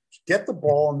playmakers. Get the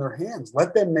ball in their hands.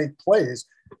 Let them make plays.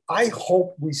 I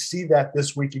hope we see that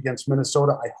this week against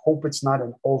Minnesota. I hope it's not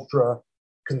an ultra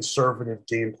conservative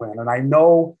game plan. And I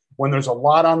know when there's a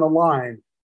lot on the line,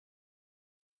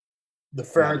 the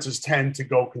Ferentzes tend to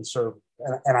go conservative.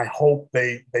 And I hope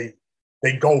they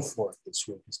go for it this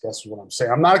week, I guess is what I'm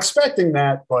saying. I'm not expecting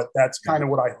that, but that's kind of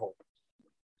what I hope.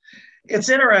 It's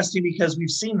interesting because we've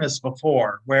seen this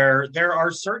before where there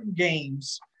are certain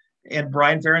games, and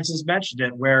Brian Ferentz has mentioned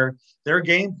it, where their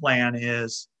game plan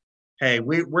is, hey,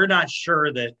 we're not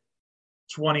sure that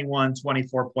 21,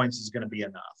 24 points is going to be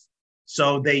enough.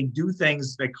 So they do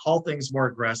things, they call things more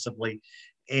aggressively.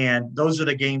 And those are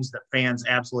the games that fans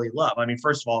absolutely love. I mean,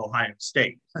 first of all, Ohio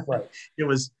State. Right. It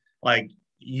was like,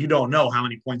 you don't know how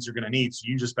many points you're going to need, so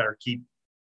you just better keep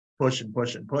pushing.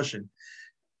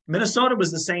 Minnesota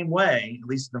was the same way, at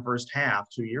least in the first half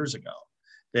 2 years ago,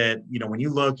 that, when you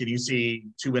look and you see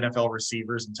two NFL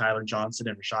receivers and Tyler Johnson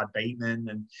and Rashad Bateman,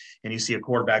 and you see a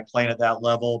quarterback playing at that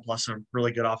level, plus a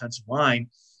really good offensive line,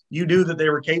 you knew that they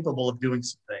were capable of doing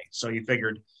some things. So you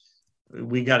figured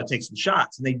we got to take some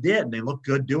shots. And they did. And they looked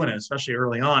good doing it, especially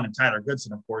early on. And Tyler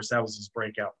Goodson, of course, that was his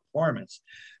breakout performance.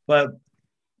 But,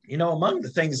 among the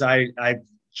things I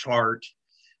chart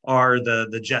are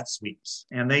the jet sweeps,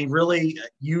 and they really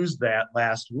used that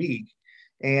last week.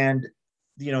 And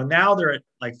now they're at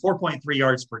like 4.3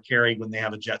 yards per carry when they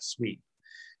have a jet sweep,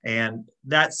 and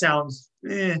that sounds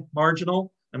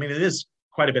marginal. I mean, it is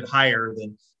quite a bit higher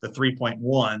than the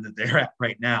 3.1 that they're at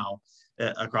right now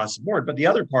across the board. But the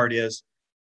other part is,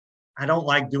 I don't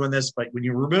like doing this, but when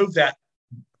you remove that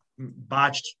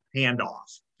botched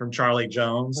handoff from Charlie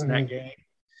Jones in that game,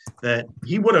 that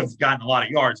he would have gotten a lot of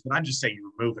yards, but I'm just saying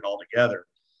you remove it altogether.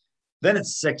 Then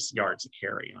it's 6 yards a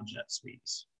carry on jet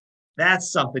sweeps.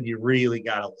 That's something you really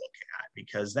got to look at,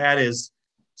 because that is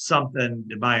something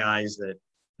in my eyes that,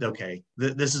 okay,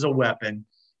 this is a weapon.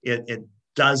 It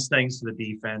does things to the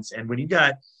defense. And when you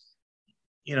got,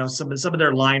 some of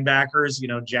their linebackers,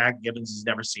 Jack Gibbons has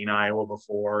never seen Iowa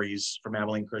before. He's from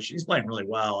Abilene Christian. He's playing really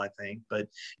well, I think. But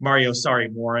Mario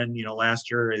Morin,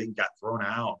 last year I think got thrown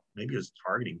out. Maybe it was a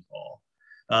targeting call.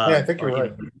 Yeah, I think you're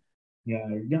right.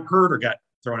 He got hurt or got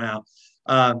thrown out.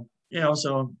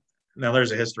 So now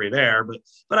there's a history there.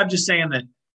 But I'm just saying that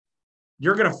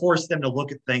you're going to force them to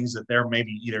look at things that they're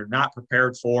maybe either not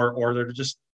prepared for, or they're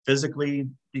just physically,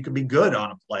 you could be good on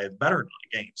a play, better on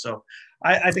a game. So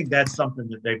I think that's something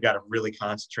that they've got to really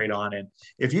concentrate on. And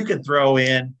if you can throw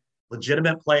in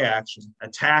legitimate play action,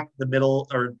 attack the middle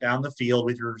or down the field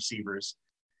with your receivers,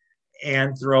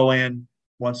 and throw in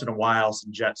once in a while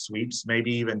some jet sweeps,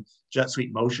 maybe even jet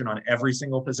sweep motion on every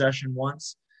single possession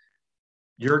once,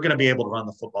 you're going to be able to run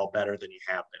the football better than you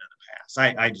have been in the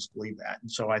past. I just believe that.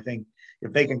 And so I think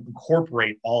if they can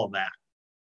incorporate all of that,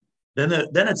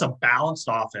 then it's a balanced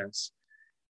offense,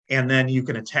 and then you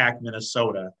can attack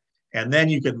Minnesota, and then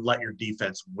you can let your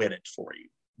defense win it for you.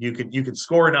 You can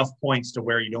score enough points to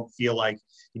where you don't feel like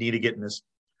you need to get in this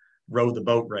row the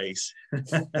boat race,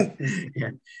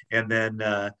 and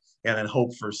then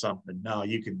hope for something. No,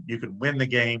 you can win the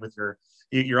game with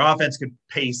your offense can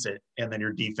pace it, and then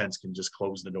your defense can just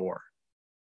close the door.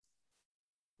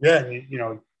 Yeah,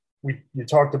 you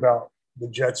talked about the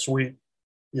jet sweep.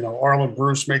 Arlen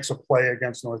Bruce makes a play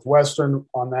against Northwestern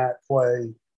on that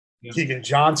play. Yeah. Keegan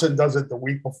Johnson does it the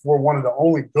week before. One of the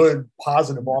only good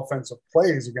positive offensive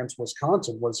plays against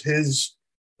Wisconsin was his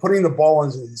putting the ball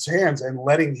in his hands and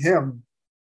letting him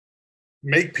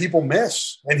make people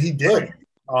miss, and he did.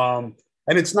 And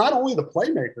it's not only the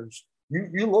playmakers.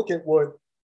 You look at what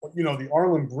the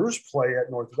Arlen Bruce play at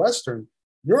Northwestern.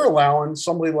 You're allowing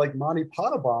somebody like Monty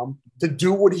Pottebaum to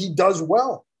do what he does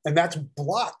well, and that's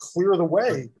block, clear the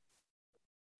way.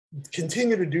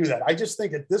 Continue to do that. I just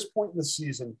think at this point in the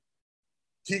season,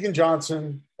 Keegan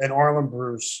Johnson and Arlen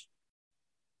Bruce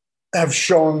have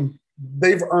shown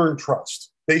they've earned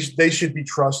trust. They should be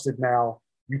trusted now.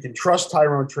 You can trust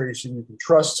Tyrone Tracy. You can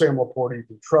trust Sam Laporta. You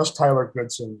can trust Tyler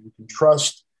Goodson. You can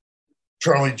trust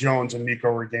Charlie Jones and Nico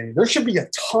Reganey. There should be a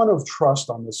ton of trust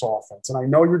on this offense. And I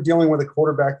know you're dealing with a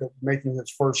quarterback that's making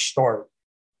his first start,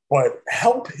 but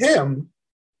help him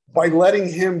by letting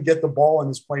him get the ball in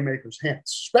his playmakers' hands,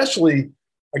 especially,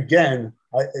 again,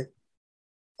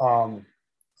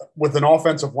 with an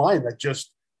offensive line that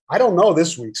just – I don't know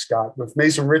this week, Scott. With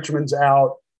Mason Richmond's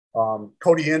out,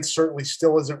 Cody Ince certainly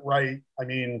still isn't right. I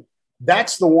mean,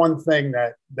 that's the one thing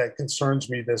that concerns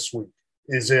me this week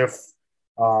is if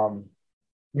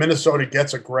Minnesota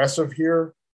gets aggressive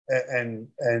here and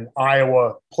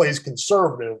Iowa plays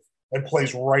conservative and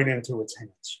plays right into its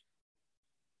hands.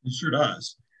 It sure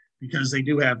does, because they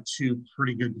do have two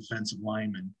pretty good defensive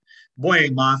linemen. Boye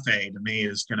Mafe, to me,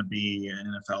 is going to be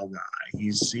an NFL guy.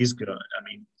 He's good. I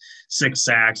mean, 6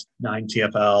 sacks, 9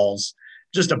 TFLs,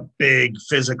 just a big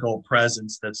physical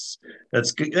presence that's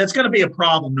going to be a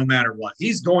problem no matter what.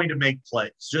 He's going to make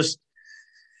plays. Just,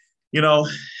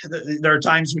 there are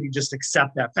times when you just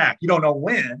accept that fact. You don't know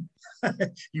when.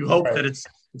 You hope that it's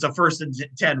a 1st and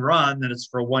 10 run, that it's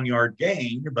for a 1-yard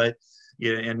gain, but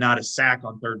and not a sack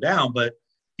on 3rd down. But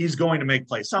he's going to make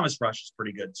plays. Thomas Rush is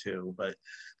pretty good too, but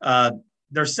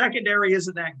their secondary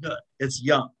isn't that good. It's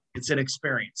young. It's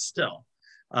inexperienced still.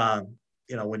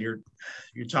 When you're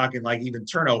talking like even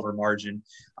turnover margin,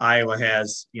 Iowa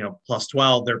has, plus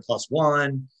 12, they're plus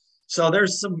 1. So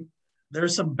there's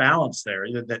some balance there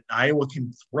that Iowa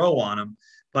can throw on them.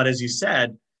 But as you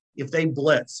said, if they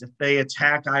blitz, if they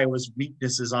attack Iowa's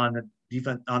weaknesses on the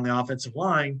defense, on the offensive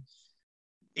line,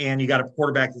 and you got a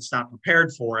quarterback that's not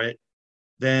prepared for it,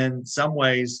 then some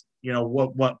ways,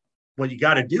 what you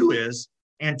got to do is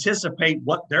anticipate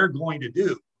what they're going to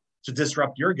do to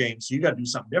disrupt your game. So you got to do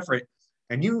something different.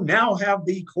 And you now have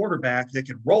the quarterback that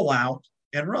can roll out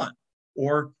and run,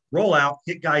 or roll out,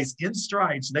 hit guys in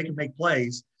stride so they can make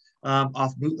plays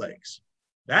off bootlegs.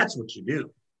 That's what you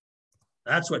do.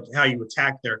 That's how you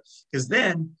attack there, because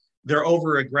then they're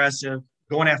over aggressive.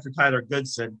 going after Tyler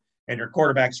Goodson and your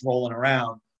quarterback's rolling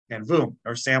around and boom,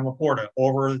 or Sam Laporta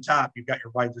over the top, you've got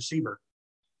your wide receiver.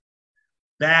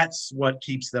 That's what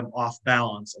keeps them off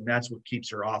balance, and that's what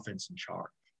keeps your offense in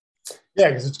charge. Yeah,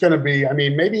 because it's going to be, I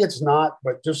mean, maybe it's not,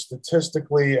 but just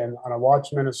statistically, and I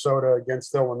watched Minnesota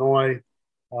against Illinois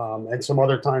and some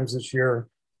other times this year,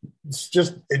 it's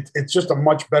just a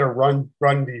much better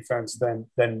run defense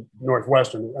than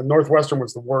Northwestern. And Northwestern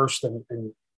was the worst and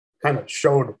kind of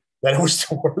showed that it was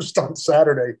the worst on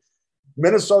Saturday.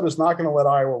 Minnesota's not going to let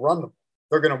Iowa run the ball.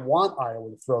 They're going to want Iowa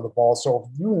to throw the ball. So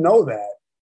if you know that,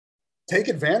 take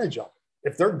advantage of it.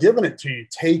 If they're giving it to you,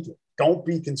 take it. Don't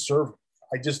be conservative.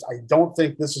 I don't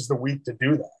think this is the week to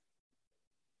do that.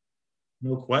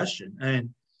 No question. And,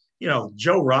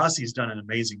 Joe Rossi's done an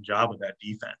amazing job with that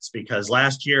defense because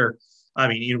last year, I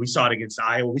mean, we saw it against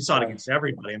Iowa. We saw it against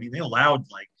everybody. I mean, they allowed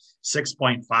like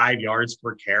 6.5 yards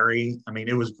per carry. I mean,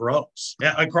 it was gross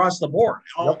across the board,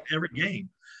 every game.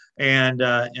 And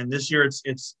this year it's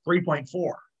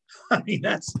 3.4. I mean,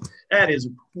 that is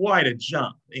quite a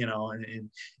jump, and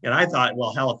I thought,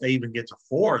 well, hell, if they even get to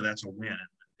 4, that's a win.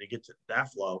 They get to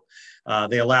that flow.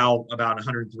 They allow about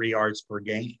 103 yards per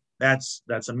game. That's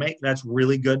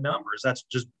really good numbers. That's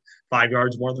just 5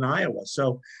 yards more than Iowa.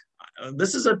 So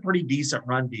this is a pretty decent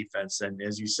run defense. And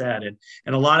as you said, and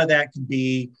a lot of that can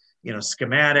be,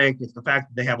 schematic. It's the fact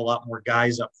that they have a lot more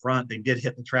guys up front. They did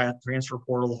hit the transfer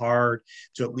portal hard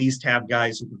to at least have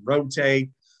guys who can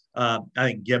rotate. I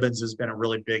think Gibbons has been a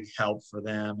really big help for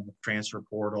them in the transfer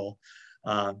portal.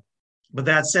 But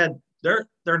that said, they're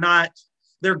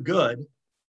good.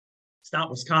 It's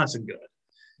not Wisconsin good.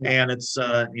 And it's,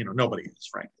 nobody is,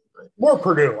 frankly. But. More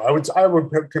Purdue. I would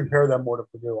compare them more to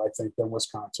Purdue, I think, than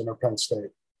Wisconsin or Penn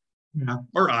State. Yeah,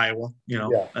 or Iowa.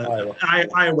 Iowa.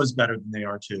 Iowa's better than they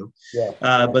are too. Yeah.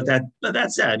 But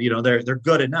that said, they're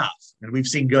good enough, and we've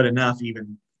seen good enough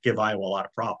even give Iowa a lot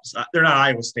of problems. They're not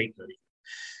Iowa State good.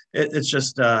 It's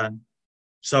just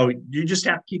so you just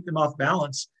have to keep them off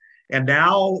balance, and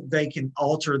now they can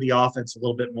alter the offense a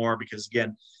little bit more because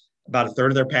again, about a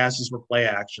third of their passes were play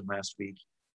action last week.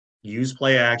 Use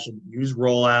play action, use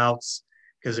rollouts.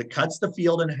 Because it cuts the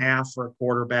field in half for a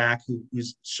quarterback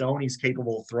who's shown he's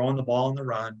capable of throwing the ball in the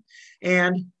run.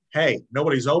 And, hey,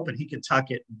 nobody's open. He can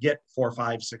tuck it and get 4,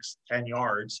 5, 6, 10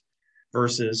 yards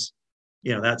versus,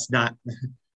 that's not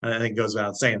 – I think it goes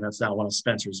without saying that's not one of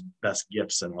Spencer's best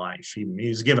gifts in life.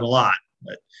 He's given a lot,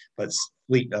 but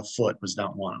fleet of foot was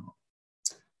not one of them.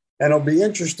 And it'll be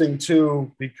interesting,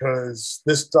 too, because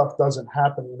this stuff doesn't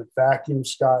happen in a vacuum,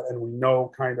 Scott, and we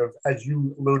know kind of, as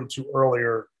you alluded to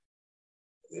earlier,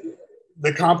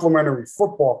 the complementary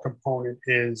football component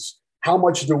is how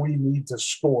much do we need to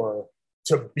score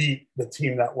to beat the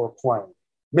team that we're playing?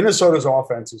 Minnesota's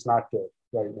offense is not good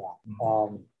right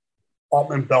now.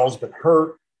 Altman Bell's been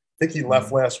hurt. I think he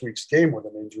left last week's game with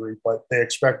an injury, but they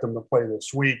expect him to play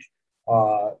this week.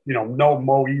 No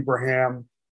Mo Ibrahim.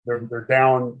 They're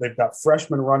down. They've got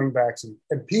freshman running backs.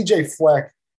 And PJ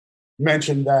Fleck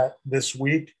mentioned that this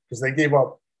week because they gave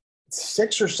up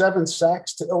 6 or 7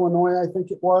 sacks to Illinois, I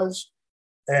think it was.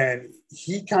 And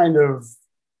he kind of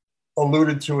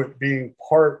alluded to it being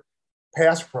part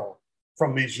pass pro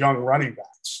from these young running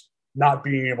backs, not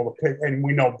being able to pick. And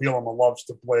we know Bielema loves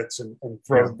to blitz and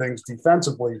throw things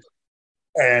defensively.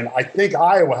 And I think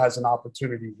Iowa has an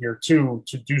opportunity here, too,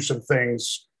 to do some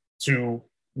things to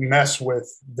mess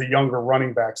with the younger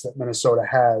running backs that Minnesota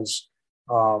has.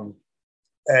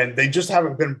 And they just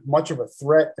haven't been much of a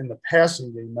threat in the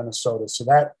passing game, Minnesota. So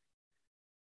that,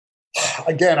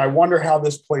 again, I wonder how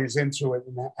this plays into it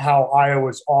and how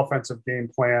Iowa's offensive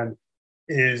game plan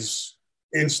is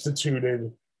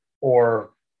instituted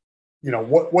or,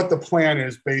 what the plan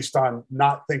is based on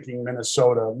not thinking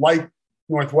Minnesota, like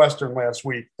Northwestern last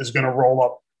week, is going to roll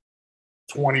up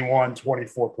 21,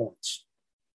 24 points.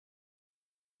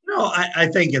 I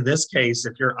think in this case,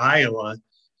 if you're Iowa,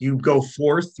 you go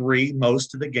 4-3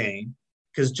 most of the game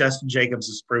because Justin Jacobs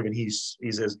has proven he's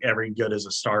as every good as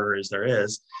a starter as there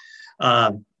is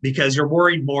because you're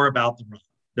worried more about the run.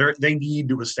 They need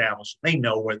to establish. They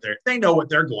know what they're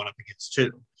going up against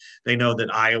too. They know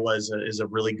that Iowa is a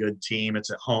really good team.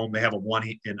 It's at home. They haven't won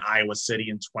in Iowa City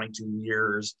in 22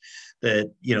 years.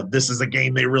 That this is a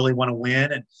game they really want to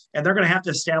win, and they're going to have to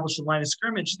establish a line of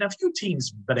scrimmage. Now, a few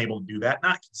teams have been able to do that,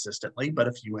 not consistently, but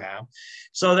a few have.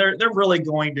 So they're really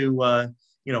going to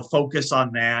focus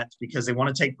on that because they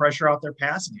want to take pressure off their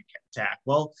passing attack.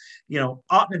 Well,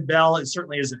 Altman Bell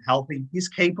certainly isn't healthy. He's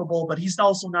capable, but he's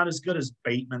also not as good as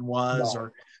Bateman was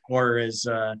or as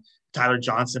Tyler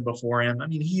Johnson before him. I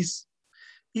mean, he's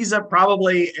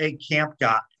probably a camp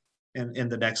guy in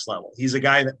the next level. He's a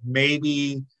guy that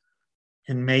maybe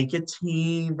can make a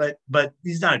team, but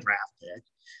he's not a draft pick.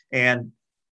 And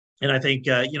I think,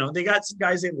 they got some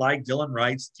guys they like. Dylan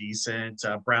Wright's decent.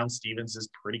 Brown Stevens is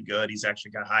pretty good. He's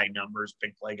actually got high numbers,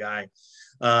 big play guy.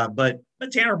 But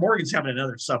Tanner Morgan's having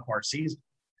another subpar season.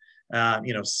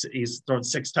 He's thrown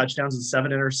 6 touchdowns and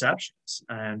 7 interceptions.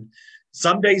 And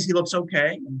some days he looks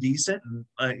okay and decent.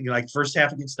 And like first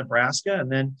half against Nebraska.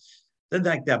 And then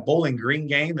like that Bowling Green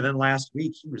game. And then last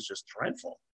week, he was just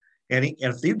dreadful. And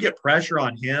if you get pressure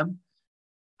on him,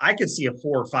 I could see a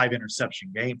 4 or 5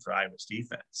 interception game for Iowa's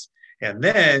defense. And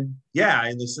then,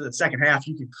 in the second half,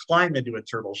 you can climb into a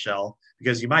turtle shell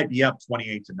because you might be up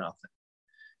 28-0.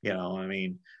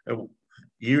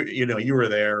 You were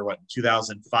there,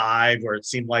 2005, where it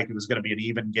seemed like it was going to be an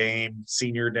even game,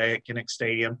 senior day at Kinnick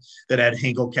Stadium, that Ed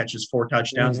Hinkle catches 4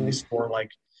 touchdowns and they score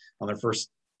like on their first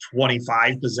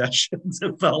 25 possessions,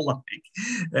 it felt like.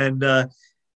 And,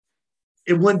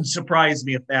 it wouldn't surprise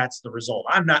me if that's the result.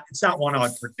 It's not one I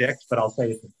would predict, but I'll say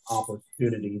it's an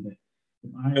opportunity that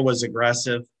if Iowa's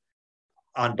aggressive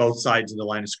on both sides of the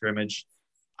line of scrimmage,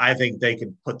 I think they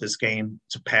could put this game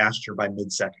to pasture by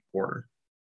mid-second quarter.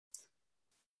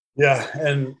 Yeah,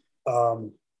 and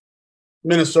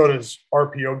Minnesota's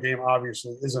RPO game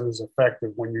obviously isn't as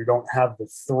effective when you don't have the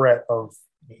threat of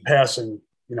passing.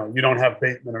 You don't have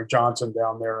Bateman or Johnson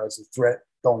down there as a threat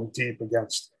going deep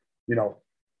against,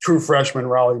 true freshman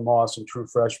Raleigh Moss and true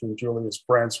freshman Julius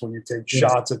Brents when you take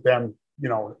shots at them,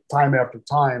 time after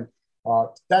time.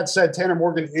 That said, Tanner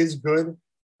Morgan is good.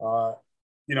 At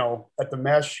the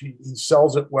mesh, he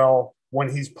sells it well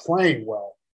when he's playing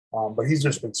well. But he's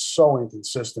just been so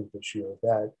inconsistent this year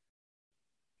that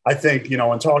I think,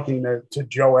 in talking to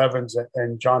Joe Evans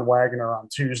and John Wagner on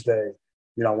Tuesday,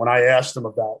 when I asked them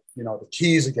about, the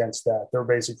keys against that, they're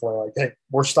basically like, hey,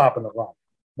 we're stopping the run.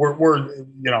 We're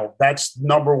that's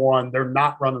number one. They're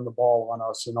not running the ball on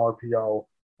us in RPO.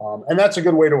 And that's a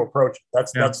good way to approach it.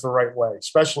 That's the right way,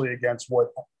 especially against what,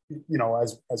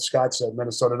 as Scott said,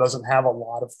 Minnesota doesn't have a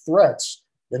lot of threats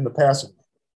in the passing.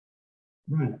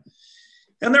 Right.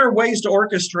 And there are ways to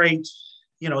orchestrate,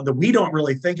 that we don't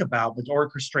really think about, but to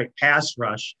orchestrate pass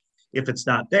rush if it's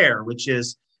not there, which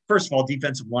is, first of all,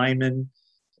 defensive linemen,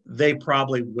 they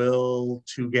probably will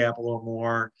two-gap a little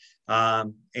more.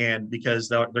 And because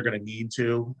they're going to need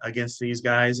to against these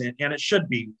guys. And it should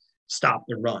be stop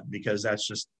the run because that's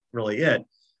just really it.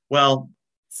 Well,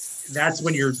 that's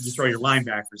when you throw your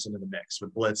linebackers into the mix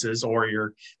with blitzes or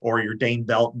your Dane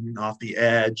Belton off the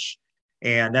edge.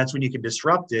 And that's when you can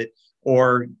disrupt it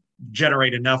or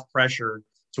generate enough pressure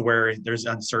to where there's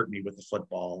uncertainty with the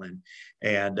football. And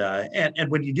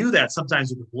when you do that, sometimes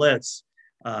with the blitz,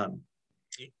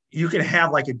 you can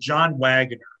have like a John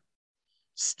Wagner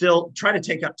still try to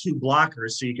take up 2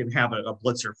 blockers so you can have a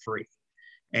blitzer free.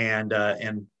 And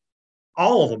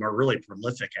all of them are really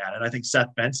prolific at it. I think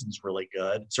Seth Benson's really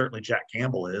good. Certainly Jack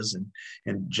Campbell is,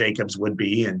 and Jacobs would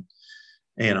be. And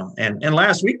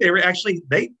last week they were actually,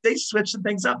 they switched some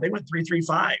things up. They went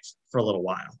 3-3-5 for a little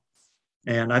while.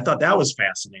 And I thought that was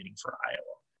fascinating for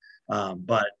Iowa.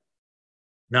 But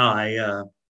no,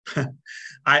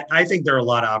 I think there are a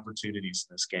lot of opportunities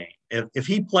in this game. If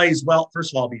he plays well,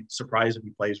 first of all, I'll be surprised if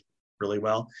he plays really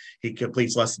well. He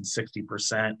completes less than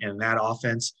 60% in that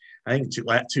offense. I think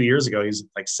 2 years ago, he was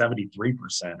like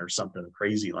 73% or something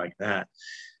crazy like that.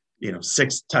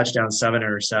 6 touchdowns, 7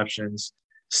 interceptions,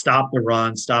 stop the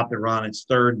run. It's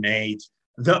 3rd and 8.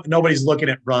 Nobody's looking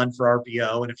at run for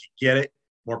RPO. And if you get it,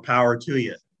 more power to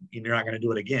you. You're not going to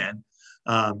do it again.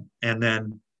 And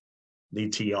then they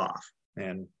tee off.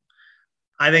 And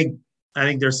I think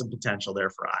there's some potential there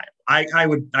for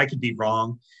Iowa. I could be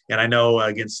wrong. And I know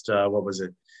against,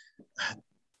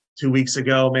 2 weeks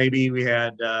ago, maybe we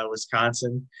had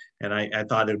Wisconsin, and I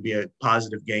thought it would be a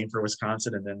positive game for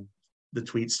Wisconsin. And then the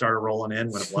tweets started rolling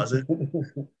in when it wasn't.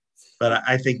 But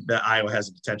I think that Iowa has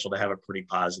the potential to have a pretty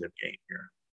positive game here.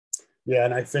 Yeah,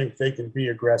 and I think they can be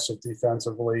aggressive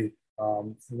defensively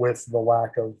with the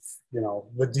lack of,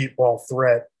 the deep ball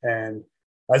threat. And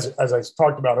as I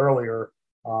talked about earlier,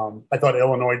 I thought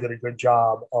Illinois did a good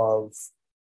job of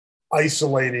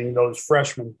isolating those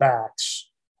freshman backs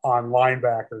on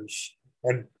linebackers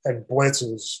and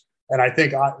blitzes. And I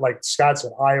think, like Scott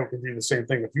said, Iowa can do the same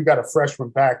thing. If you got a freshman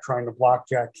back trying to block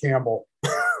Jack Campbell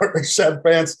or Seth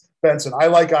Benson, I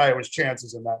like Iowa's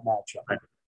chances in that matchup. Right.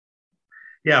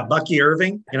 Yeah, Bucky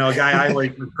Irving, a guy I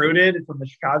recruited from the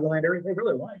Chicagoland area. They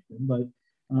really liked him, but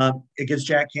against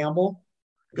Jack Campbell,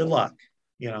 good luck.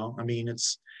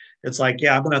 It's like,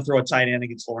 yeah, I'm going to throw a tight end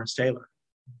against Lawrence Taylor.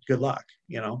 Good luck.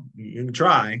 You can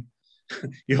try.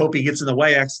 You hope he gets in the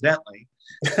way accidentally.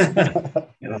 Just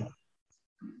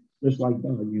like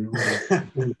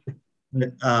that,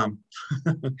 But,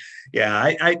 yeah,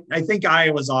 I think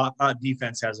Iowa's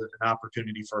defense has an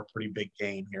opportunity for a pretty big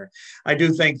game here. I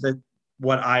do think that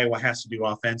what Iowa has to do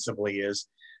offensively is,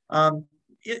 I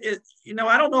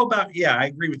don't know about, yeah, I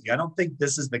agree with you. I don't think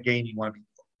this is the game you want to be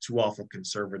too awful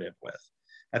conservative with.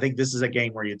 I think this is a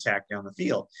game where you attack down the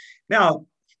field. Now,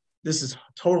 this is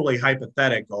totally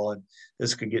hypothetical, and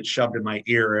this could get shoved in my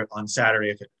ear on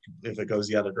Saturday if it goes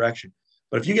the other direction.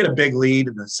 But if you get a big lead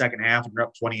in the second half and you're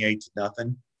up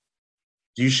 28-0,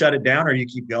 do you shut it down or do you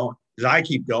keep going? Because I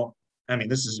keep going. I mean,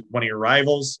 this is one of your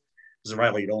rivals. This is a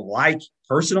rival you don't like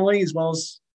personally as well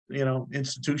as,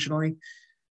 institutionally.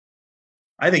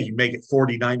 I think you make it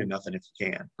 49-0 if you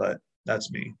can, but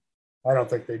that's me. I don't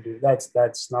think they do. That's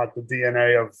not the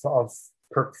DNA of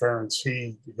Kirk Ferentz.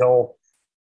 He'll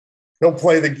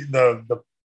play the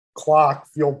clock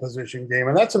field position game.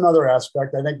 And that's another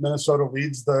aspect. I think Minnesota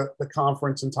leads the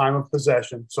conference in time of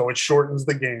possession, so it shortens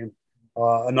the game.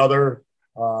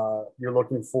 You're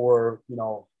looking for,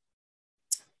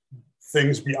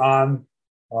 things beyond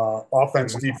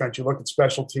offense, defense. You look at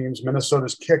special teams.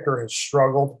 Minnesota's kicker has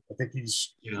struggled. I think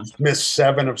he's missed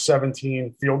 7 of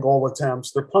 17 field goal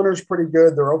attempts. Their punter's pretty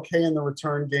good. They're okay in the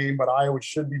return game, but Iowa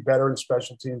should be better in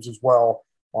special teams as well.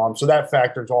 So that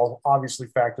obviously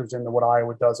factors into what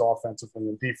Iowa does offensively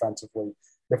and defensively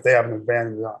if they have an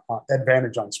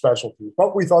advantage on special teams.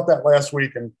 But we thought that last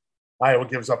week, and Iowa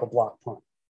gives up a block punt.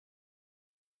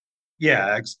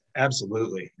 Yeah,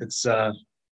 absolutely. It's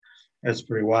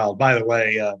pretty wild. By the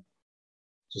way,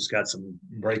 just got some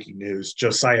breaking news.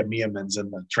 Josiah Meeman's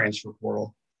in the transfer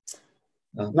portal.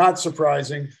 Not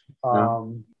surprising.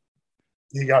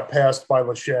 He got passed by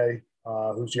Lachey,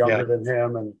 who's younger than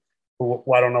him, and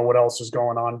I don't know what else is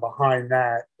going on behind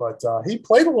that, but he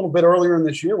played a little bit earlier in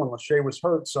this year when Lachey was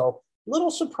hurt. So a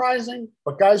little surprising,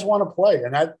 but guys want to play.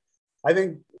 And I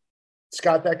think,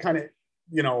 Scott, that kind of,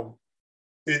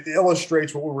 it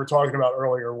illustrates what we were talking about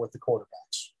earlier with the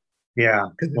quarterbacks. Yeah.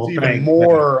 Because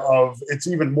it's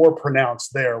even more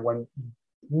pronounced there when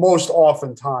most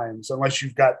oftentimes, unless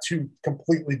you've got two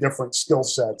completely different skill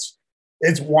sets,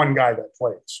 it's one guy that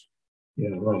plays.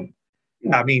 Yeah, right.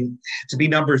 I mean, to be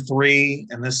number 3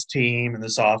 in this team and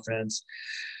this offense,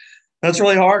 that's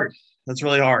really hard.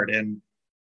 And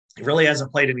he really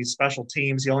hasn't played any special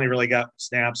teams. He only really got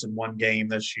snaps in one game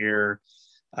this year.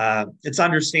 It's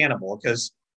understandable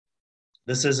because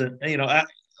this isn't,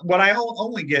 what I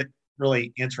only get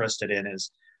really interested in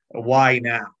is why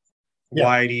now? Yeah.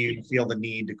 Why do you feel the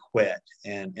need to quit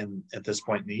and at this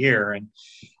point in the year?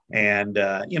 And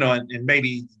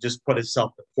maybe just put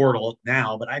himself in the portal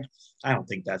now, but I don't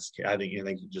think that's. I think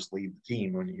you just leave the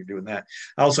team when you're doing that.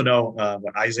 I also know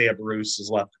that Isaiah Bruce has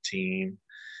left the team,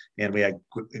 and we had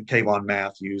Kayvon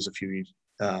Matthews a few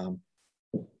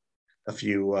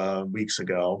weeks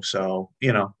ago. So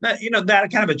that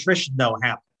kind of attrition though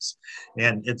happens,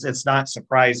 and it's not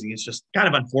surprising. It's just kind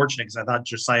of unfortunate because I thought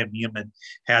Josiah Meeman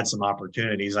had some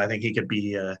opportunities. I think he could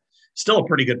be still a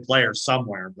pretty good player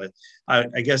somewhere, but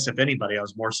I guess if anybody, I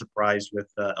was more surprised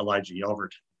with Elijah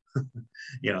Yelvert.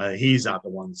 He's not the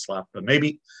one that's left, but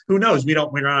maybe, who knows?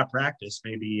 We're not at practice.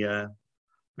 Maybe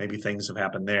things have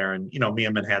happened there, and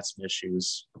Meeman had some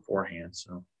issues beforehand.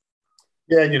 So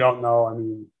yeah, you don't know. I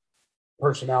mean,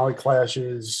 personality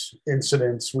clashes,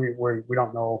 incidents. We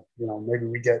don't know. Maybe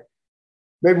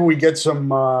we get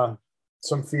some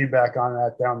feedback on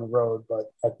that down the road.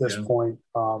 But at this point,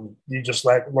 you just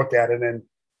look at it, and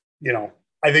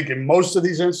I think in most of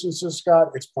these instances,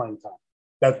 Scott, it's playing time.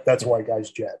 That's why guys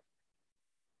jet.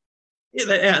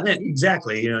 Yeah,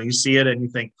 exactly. You see it and you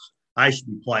think, I should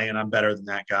be playing. I'm better than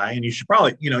that guy. And you should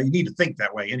probably, you need to think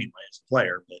that way anyway as a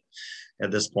player. But at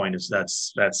this point,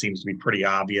 that seems to be pretty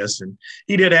obvious. And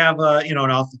he did have an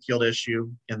off the field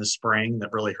issue in the spring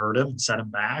that really hurt him and set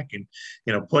him back, and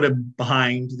put him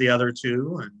behind the other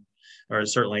two, or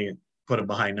certainly put him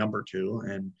behind number 2.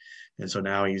 And so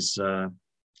now he's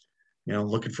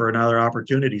looking for another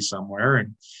opportunity somewhere.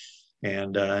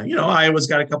 And Iowa's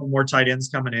got a couple more tight ends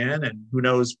coming in, and who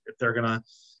knows if they're going to,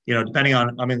 depending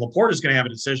on, Laporte is going to have a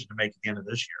decision to make at the end of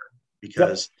this year,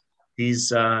 because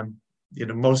he's,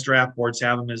 most draft boards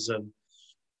have him as a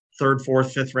 3rd,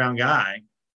 4th, 5th round guy.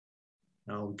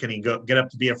 Can he get up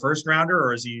to be a first rounder,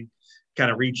 or is he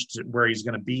kind of reached where he's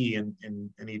going to be in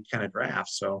any kind of draft?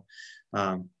 So,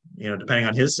 depending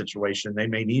on his situation, they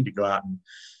may need to go out and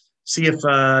see if,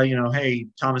 hey,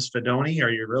 Thomas Fidone, are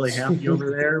you really happy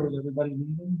over there with everybody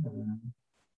leaving?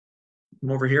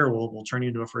 Come over here, we'll turn you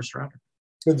into a first rounder.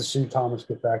 It's good to see Thomas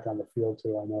get back on the field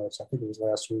too. I think it was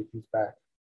last week he's back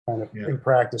kind of in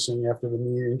practicing after the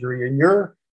knee injury. And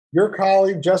you're Your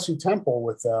colleague Jesse Temple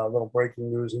with a little breaking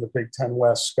news in the Big Ten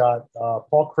West, Scott.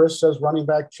 Paul Chryst says running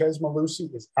back Chez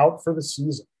Mellusi is out for the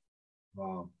season.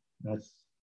 Wow,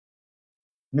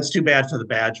 that's too bad for the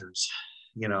Badgers,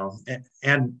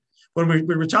 And when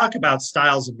we talk about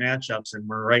styles of matchups, and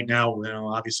we're right now,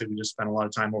 obviously we just spent a lot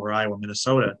of time over Iowa,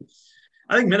 Minnesota.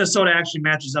 I think Minnesota actually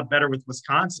matches up better with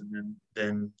Wisconsin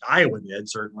than Iowa did,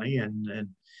 certainly, and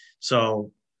so.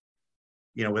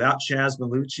 Without Chaz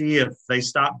Mellusi, if they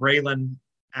stop Braylon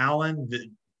Allen,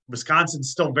 Wisconsin's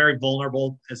still very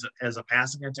vulnerable as a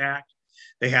passing attack.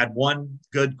 They had one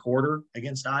good quarter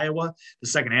against Iowa. The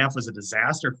second half was a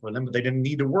disaster for them, but they didn't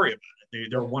need to worry about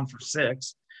it. They were 1 for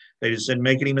 6. They just didn't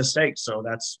make any mistakes. So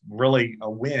that's really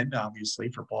a win, obviously,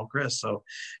 for Paul Chryst. So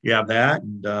you have that.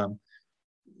 And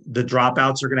the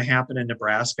dropouts are going to happen in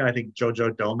Nebraska. I think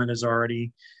JoJo Domann is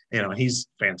already – he's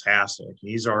fantastic.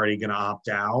 He's already going to opt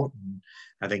out. And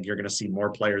I think you're going to see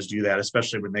more players do that,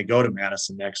 especially when they go to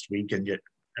Madison next week and get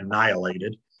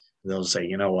annihilated. They'll say,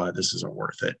 you know what, this isn't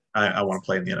worth it. I want to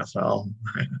play in the NFL.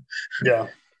 Yeah.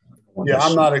 Yeah,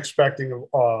 I'm not expecting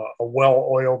a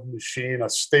well-oiled machine, a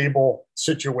stable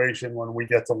situation when we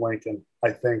get to Lincoln.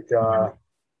 I think, I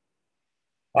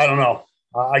don't know.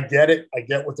 I get it. I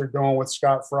get what they're doing with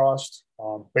Scott Frost.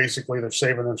 Basically, they're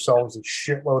saving themselves a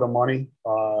shitload of money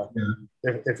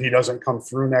if he doesn't come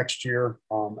through next year.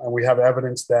 And we have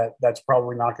evidence that that's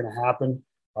probably not going to happen.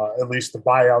 At least the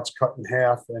buyout's cut in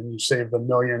half, and you save the $1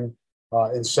 million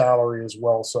in salary as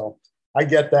well. So I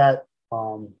get that.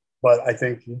 But I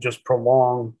think you just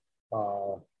prolong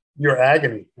your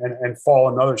agony and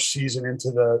fall another season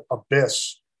into the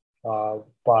abyss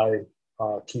by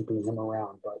keeping him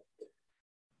around. But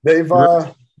they've,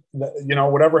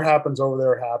 whatever happens over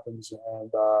there happens.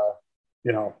 And,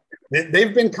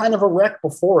 they've been kind of a wreck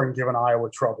before and given Iowa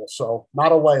trouble. So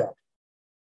not a layup.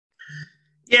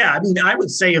 Yeah. I mean, I would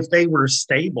say if they were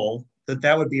stable,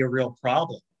 that would be a real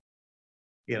problem,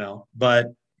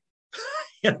 but,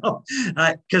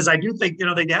 because I do think,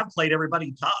 they have played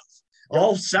everybody tough.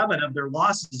 All 7 of their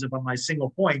losses have been by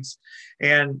single points,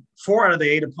 and 4 out of the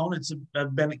 8 opponents have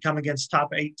come against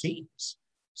top 8 teams.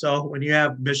 So when you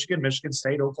have Michigan, Michigan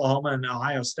State, Oklahoma, and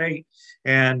Ohio State,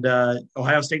 and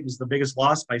Ohio State was the biggest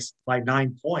loss by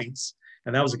 9 points,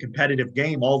 and that was a competitive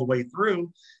game all the way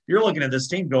through, you're looking at this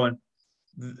team going,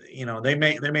 they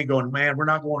may go, man, we're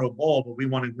not going to a bowl, but we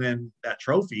want to win that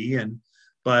trophy.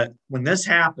 But when this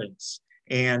happens,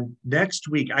 and next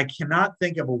week, I cannot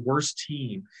think of a worse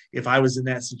team if I was in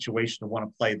that situation to want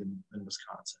to play than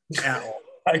Wisconsin at all.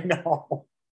 I know.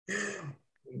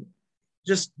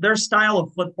 Just their style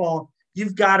of football,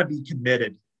 you've got to be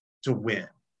committed to win.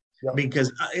 Yep.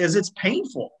 Because it's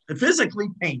painful, physically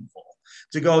painful,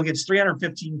 to go against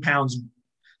 315 pounds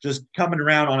just coming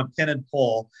around on a pin and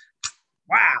pull.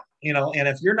 Wow. And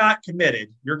if you're not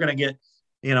committed, you're going to get –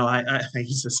 I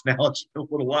used this analogy a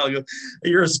little while ago.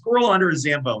 You're a squirrel under a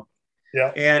Zamboni.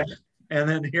 Yeah. And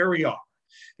then here we are.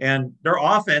 And their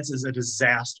offense is a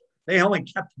disaster. They only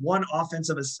kept one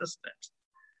offensive assistant.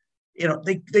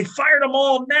 They fired them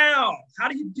all now. How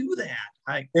do you do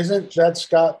that? Isn't that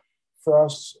Scott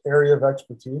Frost's area of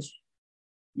expertise?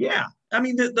 Yeah. I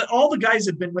mean, all the guys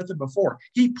have been with him before.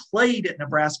 He played at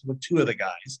Nebraska with 2 of the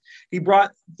guys. He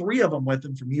brought 3 of them with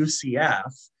him from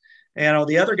UCF. And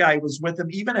the other guy was with him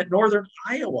even at Northern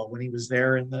Iowa when he was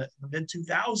there in the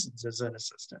mid-2000s as an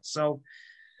assistant. So,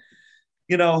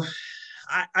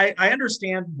 I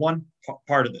understand one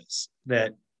part of this,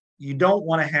 that you don't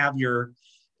want to have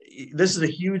this is a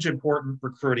huge, important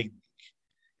recruiting week.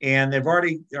 And they've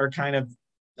already are kind of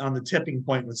on the tipping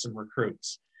point with some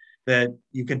recruits that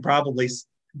you can probably,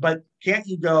 but can't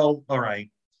you go, all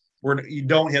right, you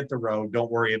don't hit the road.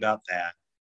 Don't worry about that.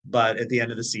 But at the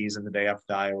end of the season, the day after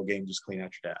the Iowa game, just clean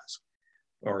out your desk,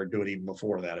 or do it even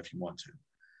before that if you want to.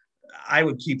 I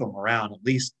would keep them around at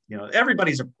least.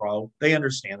 Everybody's a pro. They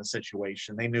understand the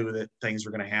situation. They knew that things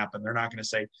were going to happen. They're not going to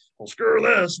say, well, screw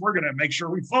this. We're going to make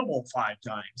sure we fumble 5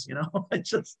 times. I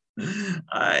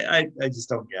just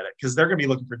don't get it, because they're going to be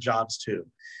looking for jobs too.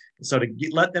 So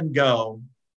let them go,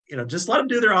 just let them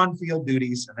do their on-field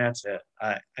duties, and that's it.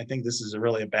 I think this is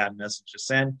really a bad message to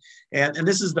send. And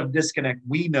this is the disconnect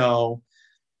we know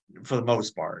for the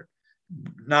most part,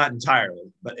 not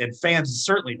entirely, and fans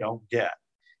certainly don't get,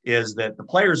 is that the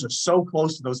players are so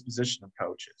close to those position of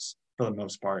coaches for the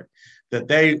most part that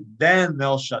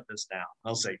they'll shut this down.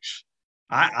 They'll say,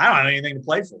 I don't have anything to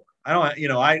play for. I don't,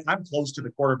 I'm close to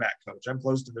the quarterback coach. I'm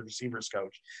close to the receivers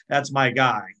coach. That's my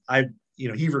guy.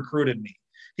 He recruited me.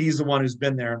 He's the one who's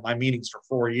been there in my meetings for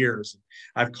 4 years.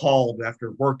 I've called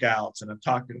after workouts and I've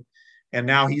talked to him, and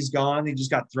now he's gone. He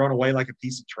just got thrown away like a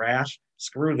piece of trash.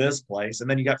 screw this place. And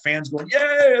then you got fans going,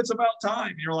 yay, it's about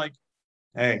time. And you're like,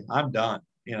 hey, I'm done.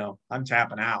 I'm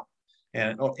tapping out.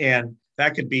 And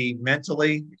that could be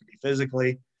mentally, it could be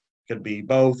physically, could be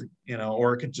both,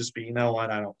 or it could just be, you know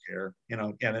what, I don't care.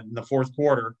 And in the fourth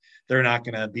quarter, they're not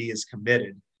going to be as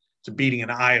committed to beating an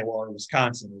Iowa or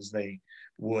Wisconsin as they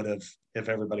would have if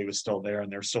everybody was still there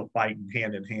and they're still fighting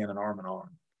hand in hand and arm in arm.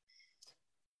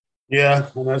 Yeah,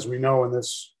 and as we know in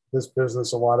this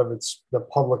business, a lot of it's the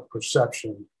public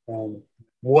perception. And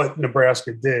what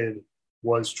Nebraska did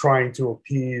was trying to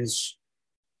appease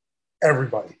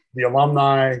everybody, the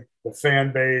alumni, the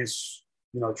fan base.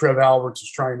 Trev Alberts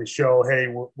is trying to show, hey,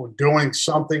 we're doing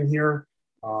something here,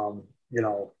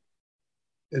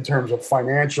 in terms of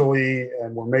financially,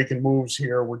 and we're making moves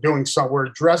here. We're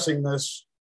addressing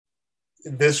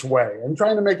this way and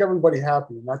trying to make everybody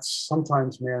happy. And that's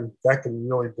sometimes, man, that can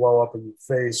really blow up in your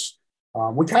face.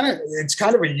 It's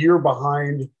kind of a year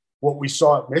behind what we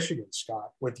saw at Michigan,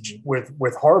 Scott, with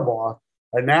Harbaugh.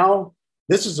 And now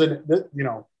this is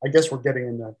I guess we're getting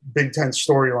into Big Ten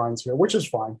storylines here, which is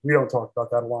fine. We don't talk about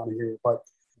that a lot here, but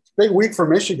it's a big week for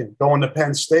Michigan going to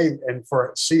Penn State and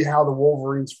see how the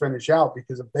Wolverines finish out,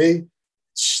 because if they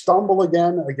stumble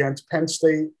again against Penn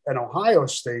State and Ohio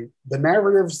State, the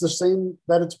narrative's the same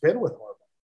that it's been with Harbaugh.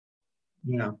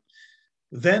 Yeah.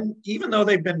 Then even though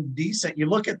they've been decent, you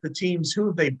look at the teams, who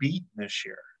have they beaten this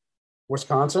year?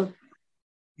 Wisconsin?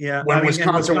 Yeah.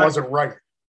 Wisconsin wasn't right.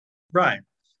 Right.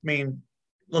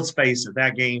 Let's face it,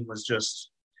 that game was just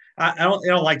I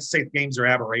don't like to say games are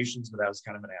aberrations, but that was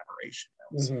kind of an aberration.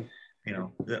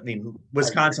 That was,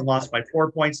 Wisconsin lost by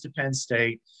 4 points to Penn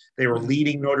State. They were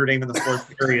leading Notre Dame in the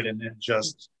fourth period and then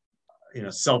just,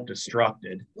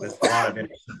 self-destructed with a lot of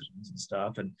interceptions and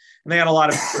stuff. And they had a lot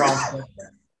of problems.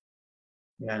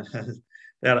 Yeah.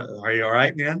 Are you all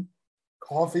right, man?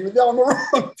 Coffee down the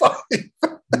road.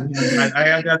 I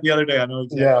had that the other day. I know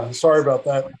exactly. Yeah, sorry about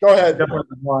that. Go ahead.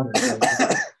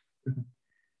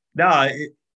 No,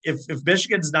 if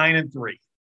Michigan's 9-3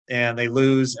 and they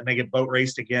lose and they get boat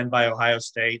raced again by Ohio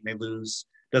State and they lose,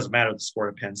 doesn't matter the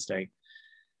score to Penn State,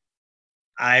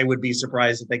 I would be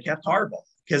surprised if they kept Harbaugh,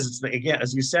 because again,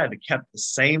 as you said, they kept the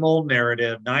same old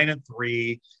narrative,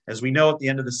 9-3. As we know, at the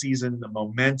end of the season, the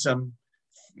momentum,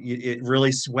 it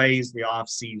really sways the off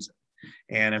season.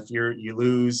 And if you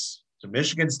lose to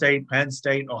Michigan State, Penn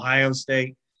State, Ohio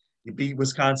State, you beat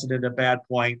Wisconsin at a bad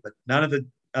point, but none of the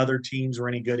other teams were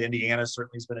any good. Indiana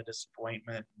certainly has been a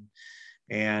disappointment.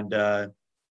 And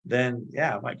then,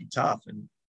 it might be tough. And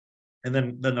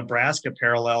then the Nebraska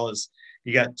parallel is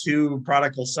you got two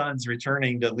prodigal sons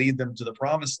returning to lead them to the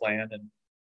promised land, and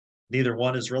neither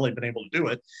one has really been able to do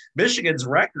it. Michigan's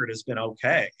record has been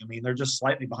okay. They're just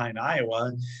slightly behind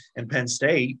Iowa and Penn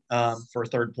State for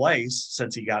third place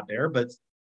since he got there. But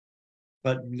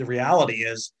the reality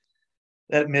is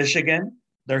that Michigan,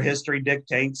 their history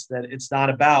dictates that it's not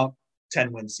about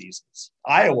 10-win seasons.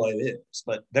 Iowa it is,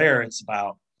 but there it's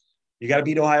about you got to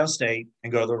beat Ohio State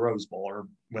and go to the Rose Bowl or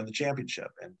win the championship.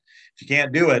 And if you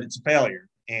can't do it, it's a failure.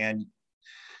 And,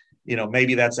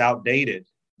 maybe that's outdated,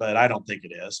 but I don't think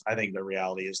it is. I think the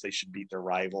reality is they should beat their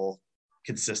rival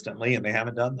consistently, and they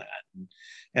haven't done that.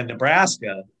 And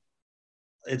Nebraska,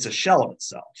 it's a shell of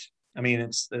itself.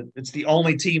 It's the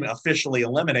only team officially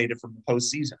eliminated from the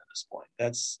postseason at this point.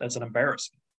 That's an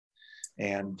embarrassment,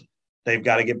 and they've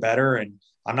got to get better. And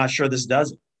I'm not sure this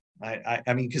does it.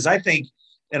 Because I think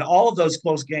in all of those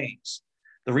close games,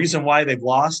 the reason why they've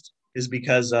lost is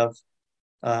because of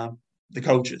the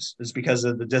coaches. It's because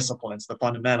of the disciplines, the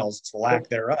fundamentals, it's the lack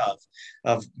thereof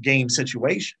of game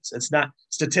situations. It's not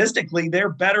statistically, they're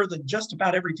better than just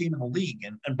about every team in the league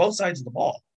and both sides of the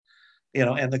ball.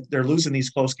 And they're losing these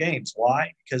close games.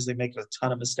 Why? Because they make a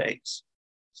ton of mistakes.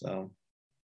 So,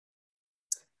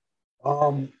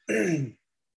 and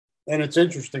it's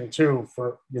interesting too.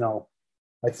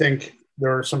 I think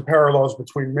there are some parallels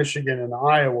between Michigan and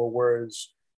Iowa, whereas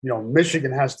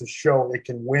Michigan has to show it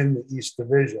can win the East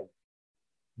Division.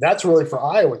 That's really for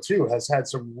Iowa too. Has had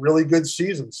some really good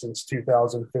seasons since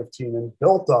 2015 and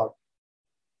built up.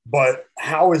 But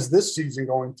how is this season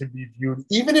going to be viewed,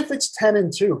 even if it's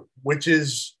 10-2, which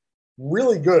is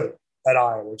really good at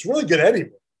Iowa? It's really good anyway.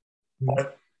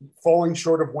 But falling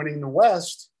short of winning the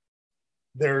West,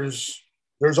 there's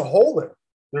a hole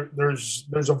there.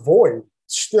 There's a void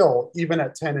still, even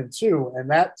at 10-2. And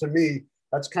that, to me,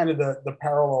 that's kind of the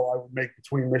parallel I would make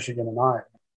between Michigan and Iowa.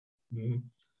 Mm-hmm.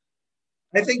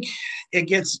 I think it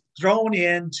gets thrown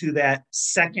into that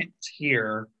second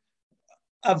tier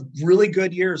of really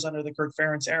good years under the Kirk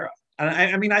Ferentz era.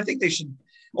 I think they should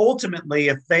ultimately,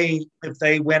 if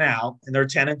they win out and they're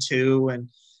 10-2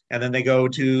 and then they go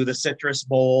to the Citrus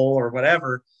Bowl or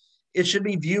whatever, it should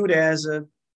be viewed as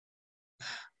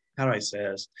how do I say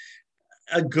this?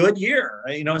 A good year,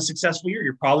 a successful year.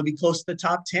 You'll probably be close to the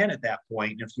top 10 at that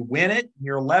point. And if you win it,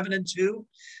 you're 11-2.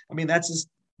 I mean, that's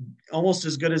almost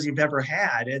as good as you've ever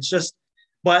had. It's just,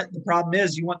 but the problem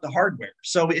is you want the hardware.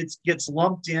 So it gets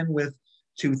lumped in with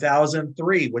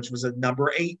 2003, which was a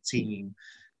number 18,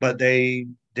 but they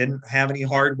didn't have any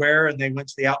hardware and they went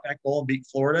to the Outback Bowl and beat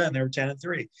Florida and they were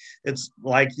 10-3. It's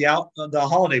like the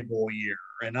Holiday Bowl year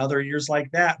and other years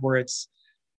like that where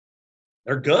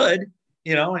they're good,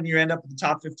 and you end up in the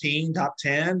top 15, top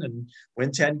 10 and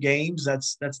win 10 games.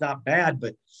 That's not bad,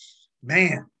 but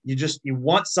man, you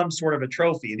want some sort of a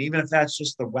trophy. And even if that's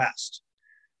just the West,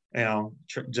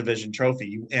 division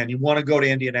trophy, and you want to go to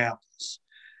Indianapolis,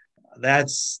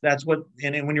 that's what,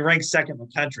 and when you rank second in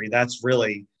the country, that's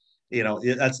really,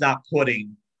 that's not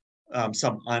putting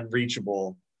some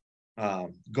unreachable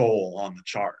goal on the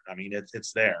chart. I mean,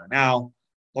 it's there. Now,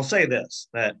 I'll say this,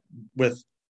 that with,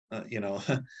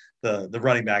 the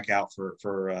running back out for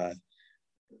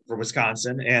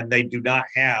Wisconsin, and they do not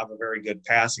have a very good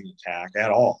passing attack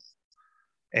at all.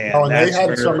 And they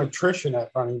had some attrition at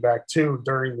running back too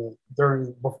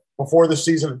before the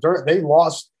season. They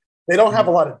lost. They don't have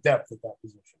a lot of depth at that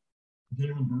position.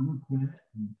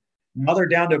 Now they're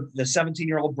down to the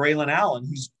 17-year-old Braylon Allen,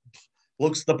 who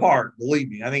looks the part. Believe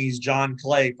me, I think he's John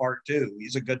Clay Part 2.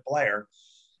 He's a good player,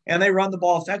 and they run the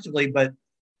ball effectively, but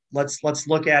let's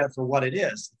look at it for what it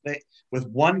is. With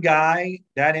one guy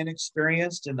that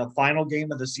inexperienced in the final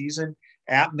game of the season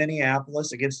at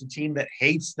Minneapolis against a team that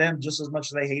hates them just as much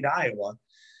as they hate Iowa,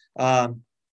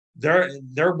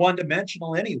 they're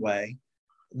one-dimensional anyway.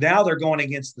 Now they're going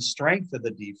against the strength of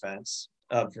the defense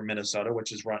for Minnesota,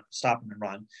 which is stop and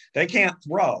run. They can't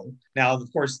throw. Now,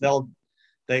 of course,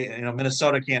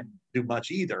 Minnesota can't do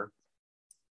much either.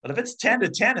 But if it's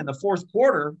 10-10 in the fourth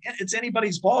quarter, it's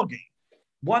anybody's ball game.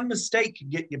 One mistake can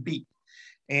get you beat.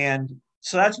 And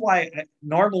so that's why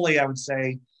normally I would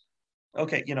say,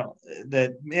 okay,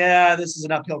 this is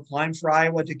an uphill climb for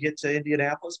Iowa to get to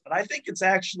Indianapolis, but I think it's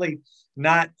actually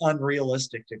not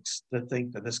unrealistic to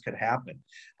think that this could happen.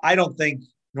 I don't think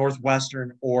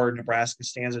Northwestern or Nebraska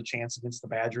stands a chance against the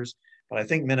Badgers, but I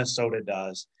think Minnesota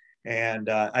does. And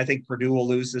I think Purdue will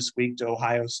lose this week to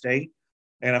Ohio State.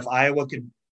 And if Iowa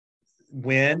can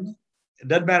win, it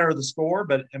doesn't matter the score,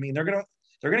 but I mean, they're going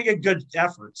to get good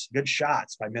efforts, good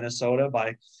shots by Minnesota,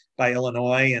 by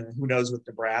Illinois, and who knows with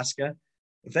Nebraska.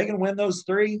 If they can win those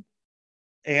three,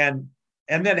 and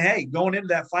then, hey, going into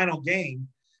that final game,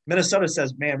 Minnesota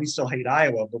says, man, we still hate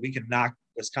Iowa, but we can knock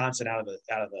Wisconsin out of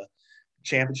the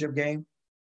championship game.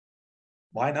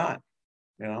 Why not?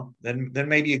 Then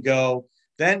maybe you go.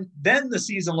 Then the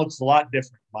season looks a lot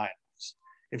different in my eyes.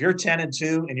 If you're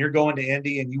 10-2 and you're going to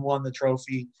Indy and you won the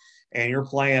trophy and you're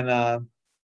playing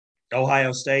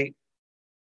Ohio State,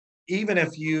 even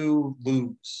if you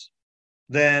lose,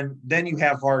 then you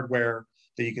have hardware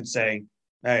that you can say,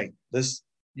 hey,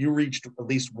 you reached at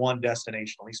least one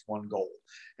destination, at least one goal.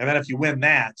 And then if you win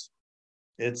that,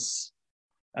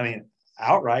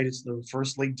 outright, it's the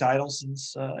first league title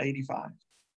since 85.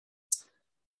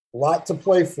 A lot to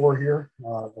play for here.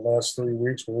 The last 3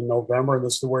 weeks, we're in November, and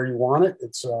this is where you want it.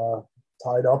 It's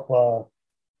tied up.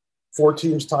 4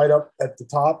 teams tied up at the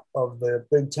top of the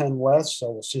Big Ten West.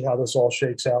 So we'll see how this all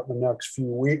shakes out in the next few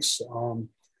weeks.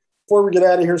 Before we get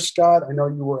out of here, Scott, I know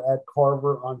you were at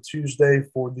Carver on Tuesday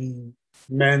for the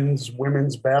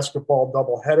women's basketball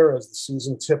doubleheader as the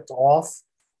season tipped off.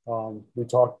 We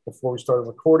talked before we started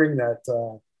recording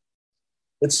that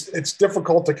it's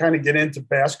difficult to kind of get into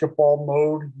basketball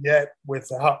mode yet with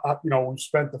we've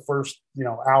spent the first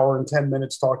hour and 10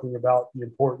 minutes talking about the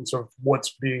importance of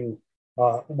what's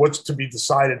to be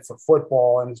decided for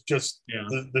football, and it's just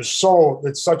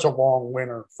it's such a long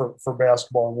winter for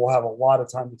basketball, and we'll have a lot of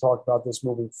time to talk about this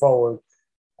moving forward.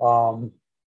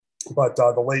 But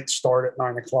the late start at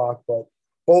 9:00, but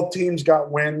both teams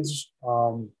got wins.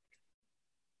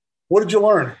 What did you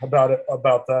learn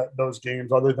about those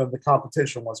games, other than the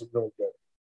competition wasn't really good?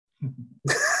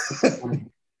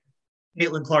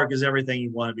 Caitlin Clark is everything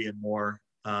you want to be and more.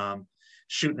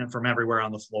 Shooting it from everywhere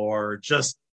on the floor,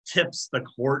 just tips the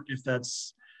court.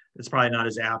 It's probably not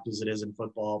as apt as it is in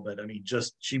football, but I mean,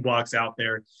 just she walks out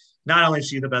there. Not only is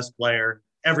she the best player,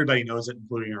 everybody knows it,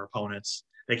 including her opponents.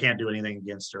 They can't do anything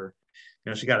against her.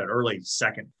 She got an early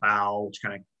second foul, which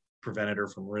kind of prevented her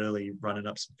from really running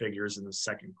up some figures in the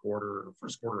second quarter, or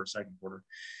first quarter or second quarter.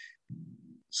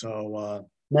 So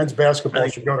men's basketball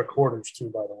should go to quarters too,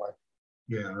 by the way.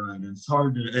 Yeah, right. It's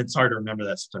hard to remember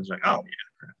that sometimes. Like, oh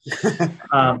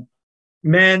yeah.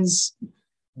 Men's,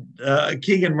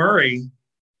 Keegan Murray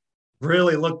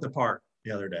really looked the part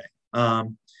the other day.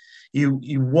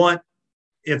 You want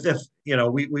if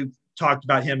we've talked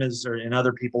about him and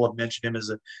other people have mentioned him as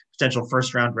a potential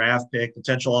first round draft pick,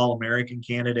 potential All-American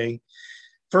candidate.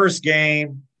 First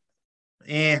game,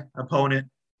 opponent,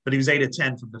 but he was 8 of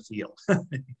 10 from the field.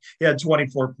 He had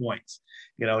 24 points.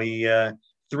 He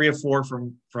 3 of 4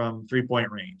 from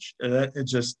 3-point range. It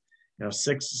just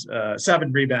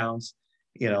 7 rebounds.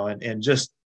 And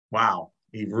just wow,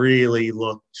 he really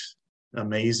looked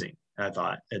amazing, I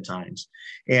thought, at times.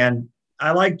 And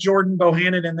I like Jordan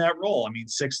Bohannon in that role. I mean,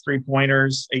 6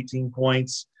 3-pointers, 18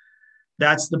 points.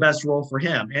 That's the best role for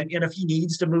him. And if he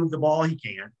needs to move the ball, he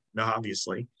can,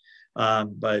 obviously.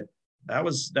 But that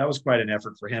was quite an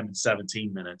effort for him in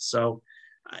 17 minutes. So,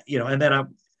 and then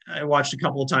I watched a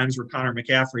couple of times where Connor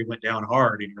McCaffrey went down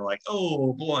hard, and you're like,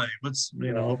 oh boy,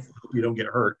 hope you don't get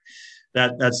hurt.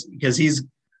 That's because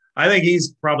I think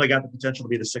he's probably got the potential to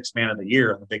be the 6th man of the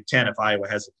year in the Big Ten if Iowa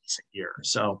has a decent year.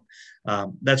 So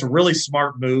that's a really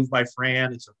smart move by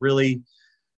Fran. It's a really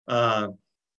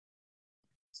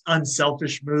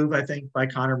unselfish move, I think, by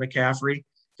Connor McCaffrey,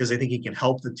 because I think he can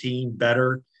help the team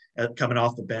better coming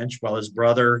off the bench, while his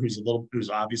brother, who's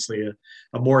obviously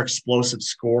a more explosive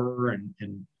scorer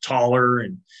and taller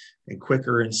and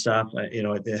quicker and stuff,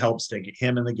 it helps to get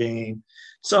him in the game.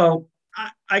 So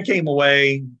I came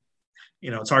away,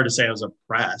 it's hard to say I was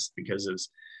impressed because it was,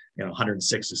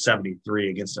 106 to 73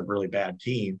 against a really bad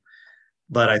team.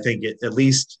 But I think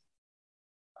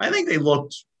I think they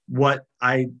looked what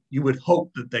you would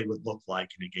hope that they would look like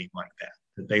in a game like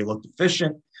that they looked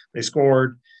efficient, they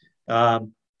scored.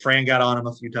 Fran got on him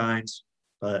a few times,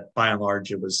 but by and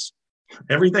large, it was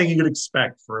everything you could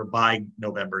expect for a bye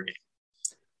November game.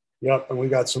 Yep, and we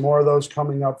got some more of those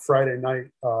coming up Friday night.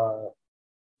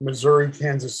 Missouri,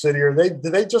 Kansas City. Did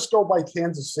they just go by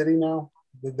Kansas City now?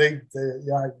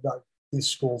 These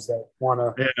schools that want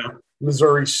to. Yeah.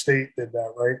 Missouri State did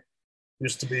that, right?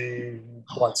 Used to be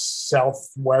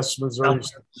Southwest Missouri.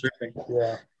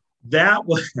 Yeah. That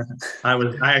was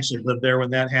I actually lived there when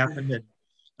that happened, and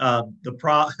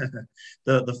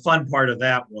the fun part of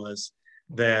that was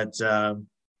that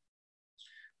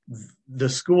the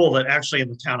school that actually in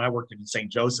the town I worked in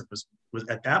St. Joseph was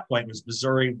at that point was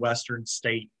Missouri Western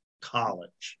State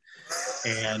College,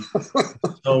 and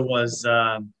so was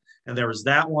and there was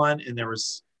that one, and there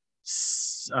was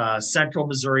Central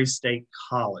Missouri State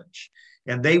College,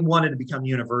 and they wanted to become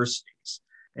universities,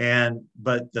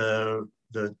 but the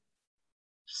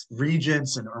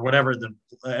regents or whatever the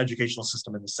educational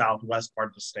system in the southwest part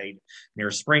of the state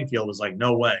near Springfield was like,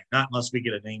 no way, not unless we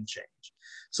get a name change.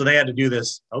 So they had to do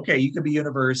this. Okay, you could be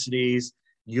universities,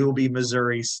 you'll be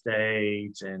Missouri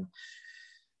State, and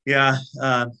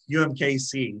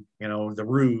UMKC, the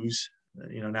Roos,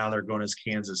 now they're going as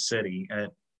Kansas City. And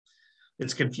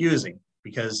it's confusing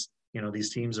because,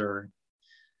 these teams are,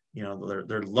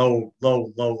 they're low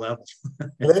level.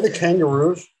 Are they the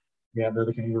Kangaroos? Yeah, they're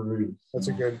the Kangaroos. That's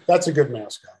a good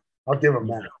mascot. I'll give them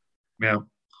that.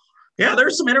 Yeah.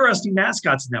 There's some interesting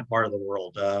mascots in that part of the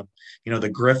world. The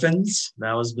Griffins,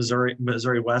 that was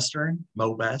Missouri Western,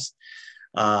 Mo Best.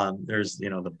 There's,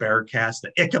 the Bearcats,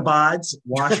 the Ichabods,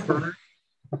 Washburn,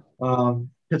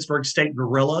 Pittsburgh State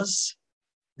Gorillas.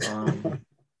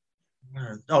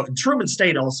 Truman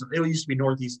State also. It used to be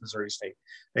Northeast Missouri State.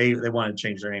 They wanted to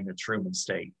change their name to Truman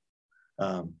State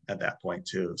at that point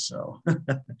too. So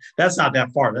that's not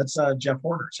that far. That's Jeff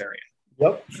Horner's area.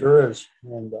 Yep, sure is.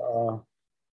 And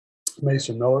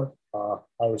Mason Miller,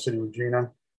 Iowa City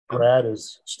Regina, grad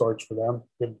starts for them.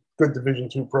 Good Division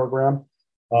II program.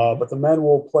 But the men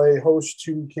will play host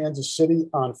to Kansas City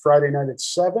on Friday night at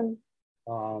 7.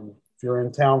 If you're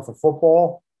in town for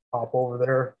football, hop over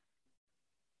there.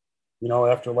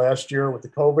 After last year with the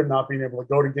COVID, not being able to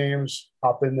go to games,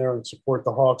 hop in there and support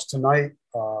the Hawks tonight.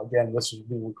 Again, this is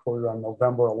being recorded on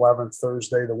November 11th,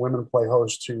 Thursday. The women play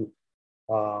host to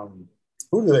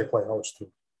who do they play host to?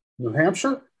 New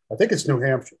Hampshire? I think it's New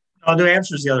Hampshire. Oh, New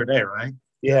Hampshire's the other day, right?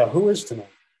 Yeah, who is tonight?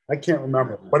 I can't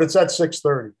remember, but it's at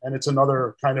 6:30, and it's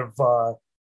another kind of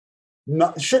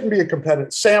shouldn't be a competitive.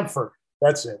 Samford,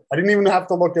 that's it. I didn't even have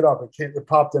to look it up. It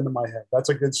popped into my head. That's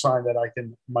a good sign that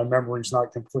my memory's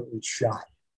not completely shot.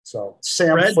 So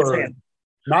Samford,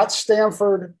 not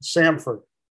Stanford, Samford.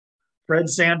 Fred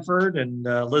Sanford and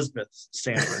Elizabeth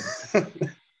Stanford.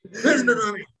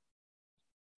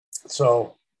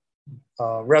 So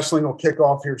wrestling will kick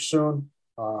off here soon.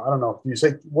 I don't know.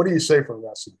 What do you say for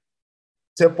wrestling?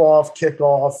 Tip off, kick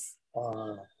off.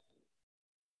 I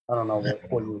don't know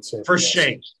what you would say. First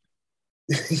shake.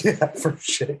 Yeah, first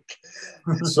shake.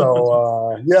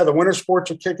 So, the winter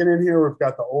sports are kicking in here. We've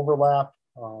got the overlap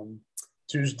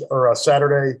Tuesday or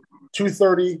Saturday,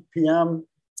 2:30 p.m.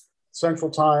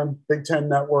 Central Time, Big Ten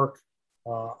Network,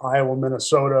 Iowa,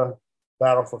 Minnesota,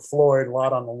 battle for Floyd, a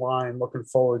lot on the line. Looking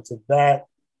forward to that.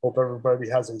 Hope everybody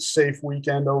has a safe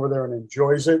weekend over there and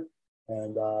enjoys it.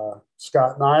 And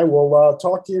Scott and I will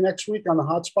talk to you next week on the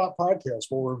Hotspot podcast.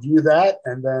 We'll review that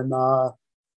and then,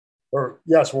 we'll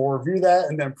review that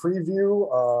and then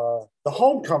preview the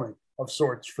homecoming of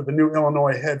sorts for the new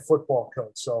Illinois head football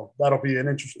coach. So that'll be an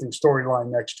interesting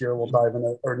storyline next year. We'll dive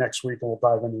into, or next week, and we'll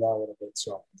dive into that a little bit.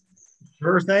 So,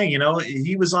 sure thing.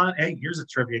 He was on. Hey, here's a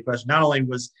trivia question. Not only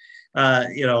was,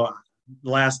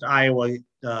 last Iowa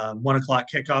 1:00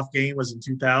 kickoff game was in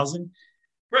 2000.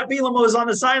 Brett Bielema was on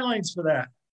the sidelines for that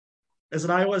as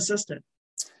an Iowa assistant.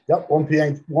 Yep,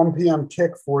 1 p.m.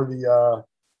 kick for the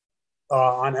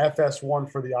on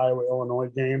FS1 for the Iowa-Illinois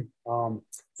game.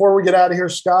 Before we get out of here,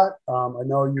 Scott, I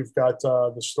know you've got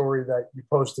the story that you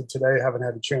posted today. Haven't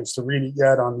had a chance to read it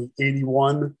yet on the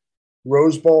 81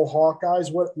 Rose Bowl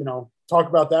Hawkeyes. Talk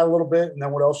about that a little bit, and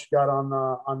then what else you got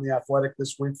on the Athletic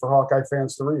this week for Hawkeye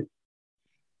fans to read.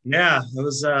 Yeah, it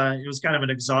was kind of an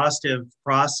exhaustive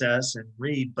process and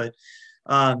read, but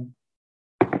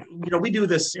we do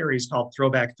this series called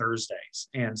Throwback Thursdays,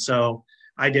 and so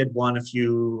I did one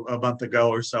a month ago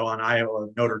or so on Iowa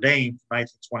Notre Dame,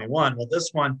 1921. Well,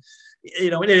 this one,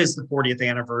 it is the 40th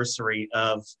anniversary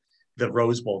of the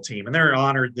Rose Bowl team, and they're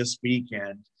honored this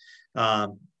weekend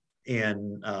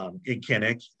in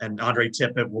Kinnick, and Andre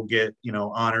Tippett will get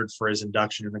honored for his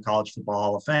induction in the College Football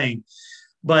Hall of Fame.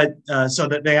 But so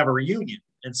that they have a reunion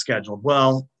scheduled.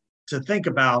 Well, to think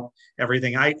about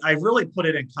everything, I really put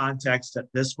it in context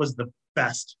that this was the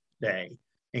best day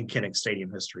in Kinnick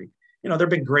Stadium history. There have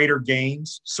been greater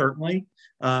games, certainly,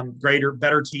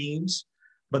 better teams,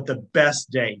 but the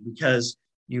best day because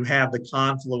you have the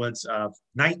confluence of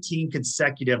 19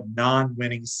 consecutive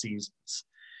non-winning seasons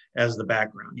as the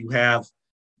background. You have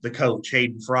the coach,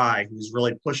 Hayden Fry, who's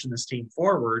really pushing this team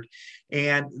forward,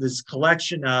 and this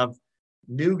collection of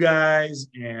new guys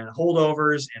and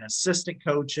holdovers and assistant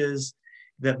coaches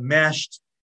that meshed,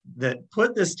 that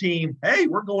put this team, hey,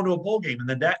 we're going to a bowl game. And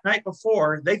then that night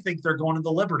before, they think they're going to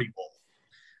the Liberty Bowl.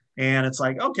 And it's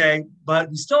like, okay, but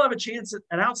we still have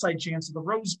an outside chance of the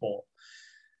Rose Bowl.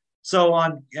 So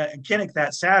on Kinnick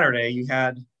that Saturday, you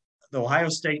had the Ohio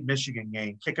State-Michigan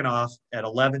game kicking off at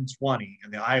 11:20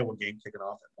 and the Iowa game kicking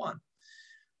off at 1.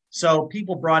 So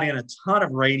people brought in a ton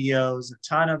of radios,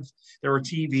 there were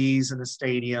TVs in the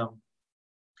stadium,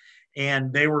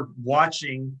 and they were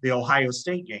watching the Ohio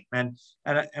State game. And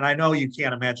I know you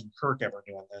can't imagine Kirk ever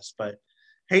doing this, but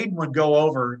Hayden would go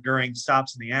over during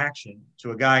stops in the action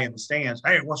to a guy in the stands.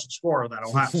 Hey, what's the score of that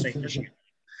Ohio State Michigan?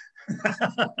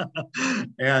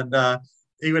 And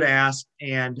he would ask,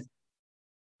 and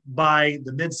by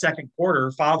the mid-second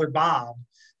quarter, Father Bob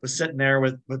was sitting there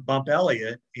with Bump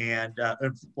Elliott, and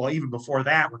even before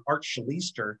that, when Art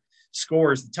Schleister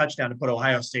scores the touchdown to put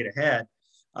Ohio State ahead,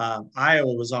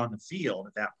 Iowa was on the field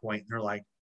at that point, and they're like,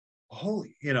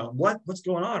 "Holy, what's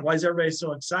going on? Why is everybody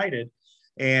so excited?"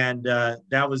 And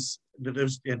that was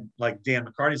like Dan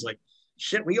McCarty's like,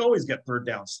 "Shit, we always get third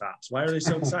down stops. Why are they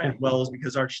so excited?" Well, it was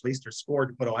because Art Schleister scored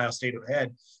to put Ohio State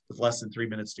ahead with less than 3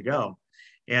 minutes to go.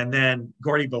 And then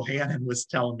Gordy Bohannon was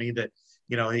telling me that,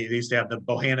 he used to have the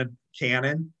Bohannon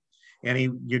cannon, and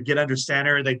you'd get under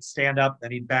center, they'd stand up,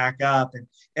 then he'd back up, and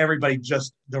everybody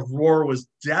the roar was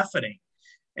deafening.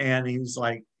 And he was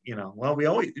like, well, we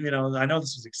always, I know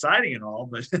this was exciting and all,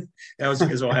 but that was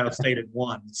because Ohio State had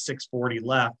won, 6:40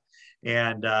 left.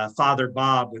 And Father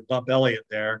Bob with Bump Elliott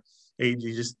there, he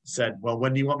just said, well,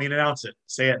 when do you want me to announce it?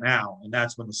 Say it now. And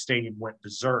that's when the stadium went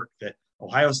berserk, that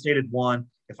Ohio State had won.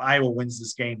 If Iowa wins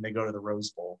this game, they go to the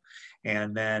Rose Bowl.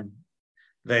 And then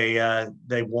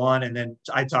they won. And then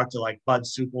I talked to like Bud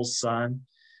Supple's son,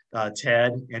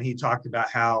 Ted, and he talked about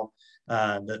how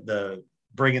the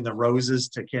bringing the roses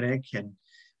to Kinnick,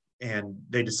 and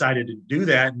they decided to do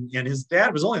that. And his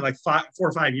dad was only like 4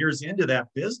 or 5 years into that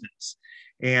business.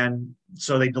 And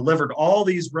so they delivered all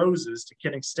these roses to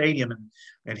Kinnick Stadium,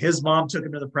 and his mom took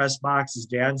him to the press box. His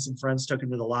dad and some friends took him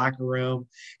to the locker room.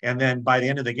 And then by the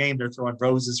end of the game, they're throwing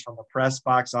roses from the press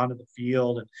box onto the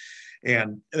field,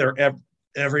 and they're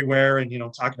everywhere. And,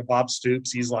 talking to Bob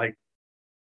Stoops, he's like,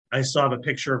 I saw the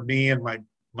picture of me and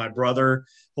my brother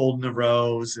holding the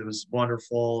rose. It was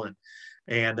wonderful.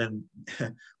 And then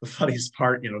the funniest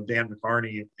part, Dan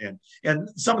McCarney and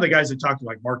some of the guys that talked to,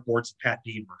 like Mark Bortz and Pat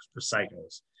Dean, were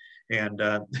psychos. And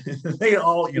they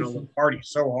all, party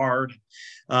so hard.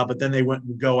 But then they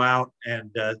would go out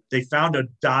and they found a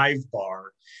dive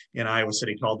bar in Iowa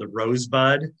City called the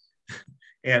Rosebud.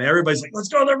 And everybody's like, let's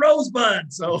go to the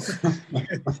Rosebud. So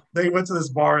they went to this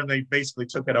bar and they basically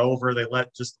took it over. They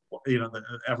let just,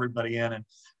 everybody in, and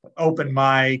open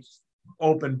mic,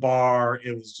 open bar.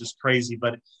 It was just crazy,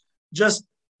 but just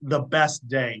the best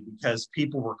day because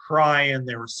people were crying.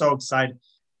 They were so excited.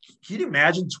 Can you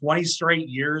imagine 20 straight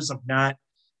years of not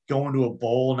going to a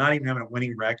bowl, not even having a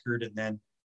winning record, and then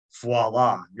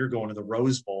voila, you're going to the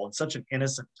Rose Bowl. It's such an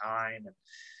innocent time. And,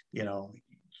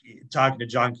 talking to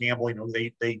John Campbell,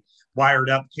 they wired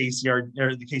up the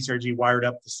KCRG wired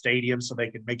up the stadium so they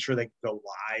could make sure they could go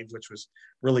live, which was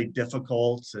really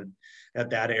difficult and at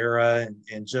that era.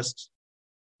 And just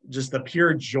the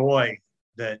pure joy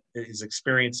that is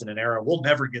experienced in an era. We'll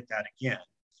never get that again.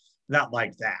 Not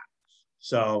like that.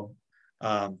 So,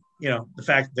 the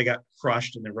fact that they got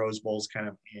crushed in the Rose Bowl is kind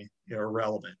of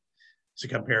irrelevant to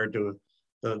compared to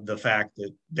the fact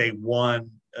that they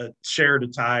won, shared a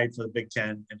tie for the Big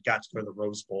Ten and got to go to the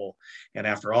Rose Bowl. And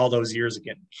after all those years of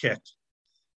getting kicked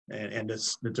and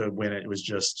to win it, it was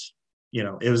just,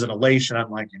 it was an elation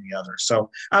unlike any other. So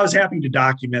I was happy to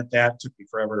document that. It took me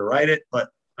forever to write it, but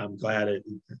I'm glad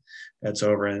that's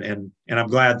over. And I'm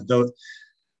glad that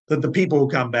the people who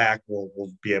come back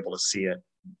will be able to see it,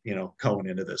 going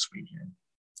into this weekend.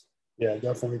 Yeah,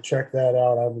 definitely check that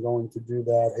out. I'm going to do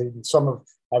that. Hayden,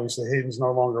 obviously Hayden's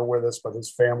no longer with us, but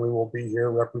his family will be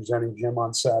here representing him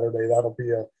on Saturday. That'll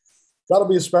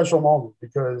be a special moment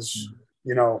because,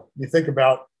 you think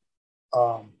about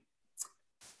all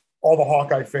the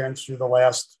Hawkeye fans through the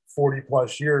last 40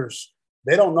 plus years,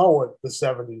 they don't know what the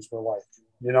 70s were like.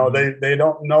 They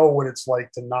don't know what it's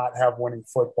like to not have winning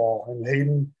football. And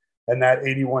Hayden and that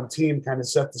 81 team kind of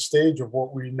set the stage of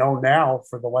what we know now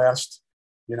for the last,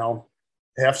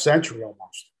 half century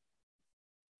almost.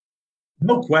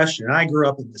 No question. I grew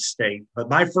up in the state, but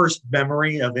my first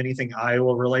memory of anything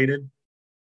Iowa related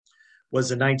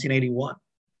was in 1981,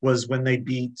 was when they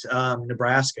beat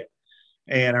Nebraska.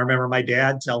 And I remember my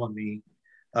dad telling me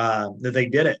that they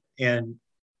did it. And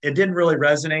it didn't really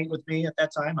resonate with me at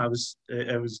that time. I was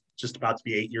just about to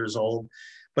be 8 years old.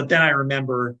 But then I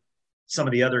remember some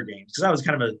of the other games because I was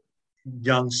kind of a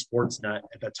young sports nut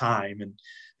at the time and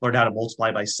learned how to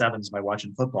multiply by sevens by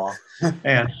watching football.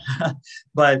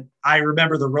 But I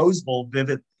remember the Rose Bowl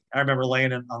vivid. I remember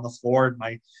laying on the floor at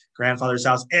my grandfather's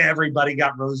house. Everybody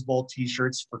got Rose Bowl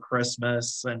T-shirts for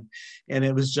Christmas, and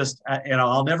it was just,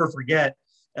 I'll never forget.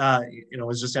 It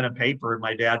was just in a paper, and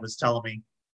my dad was telling me,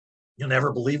 "You'll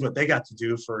never believe what they got to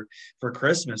do for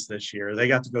Christmas this year. They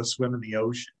got to go swim in the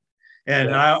ocean."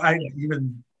 And I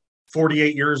even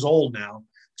 48 years old now,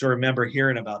 to remember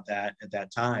hearing about that at that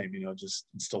time, just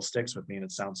it still sticks with me, and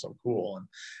it sounds so cool. And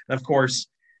of course,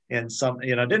 in some,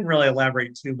 didn't really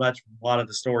elaborate too much. A lot of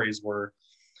the stories were,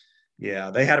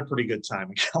 they had a pretty good time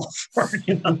in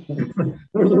California.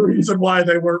 There's a reason why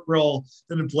they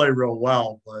didn't play real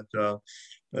well, but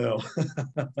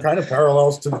kind of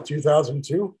parallels to the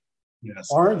 2002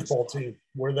 Orange Bowl team,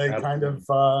 where they Absolutely.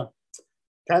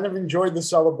 kind of enjoyed the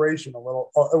celebration a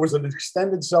little. It was an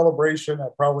extended celebration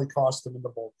that probably cost them in the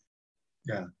bowl.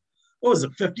 Yeah. What was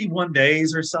it, 51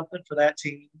 days or something for that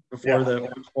team before the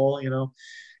Orange Bowl,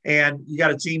 and you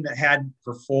got a team that had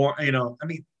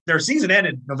their season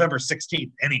ended November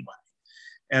 16th anyway.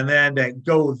 And then to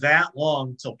go that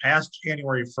long till past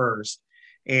January 1st,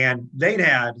 and they'd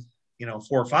had, 4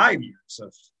 or 5 years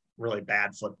of really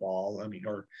bad football.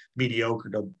 Or mediocre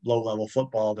to low level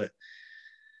football that,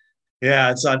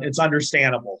 it's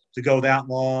understandable to go that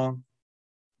long,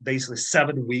 basically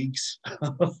 7 weeks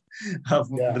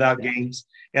without games.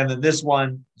 And then this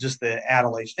one, just the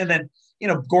adulation. And then,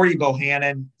 Gordy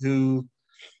Bohannon, who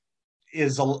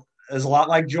is a lot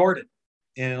like Jordan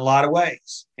in a lot of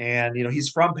ways. And, he's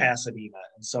from Pasadena.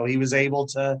 And so he was able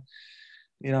to,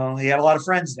 he had a lot of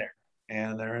friends there.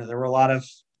 And there were a lot of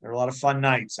fun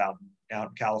nights out in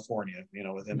California,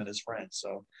 with him and his friends.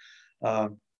 So,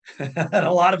 and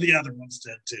a lot of the other ones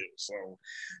did too. So,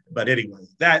 but anyway,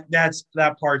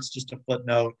 that part's just a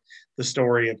footnote. The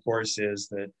story, of course, is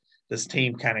that this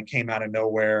team kind of came out of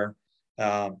nowhere.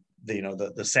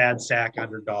 The sad sack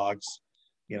underdogs,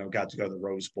 got to go to the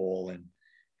Rose Bowl,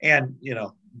 and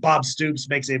Bob Stoops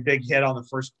makes a big hit on the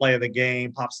first play of the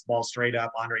game, pops the ball straight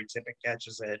up. Andre Tippett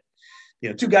catches it.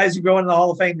 2 guys who go into the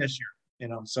Hall of Fame this year.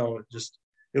 So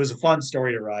it was a fun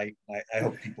story to write. I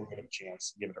hope people get a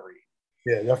chance to give it a read.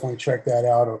 Yeah, definitely check that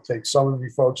out. It'll take some of you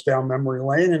folks down memory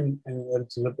lane, and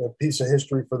it's a piece of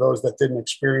history for those that didn't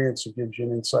experience. It gives you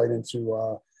an insight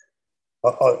into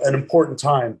an important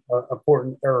time, an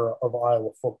important era of Iowa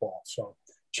football. So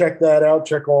check that out.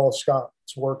 Check all of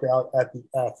Scott's work out at The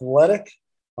Athletic.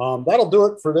 That'll do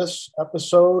it for this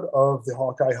episode of the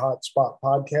Hawkeye Hotspot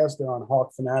podcast. They're on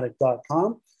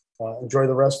hawkfanatic.com. Enjoy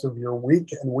the rest of your week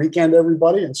and weekend,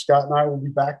 everybody. And Scott and I will be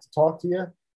back to talk to you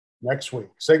next week.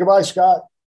 Say goodbye, Scott.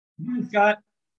 Bye, Scott.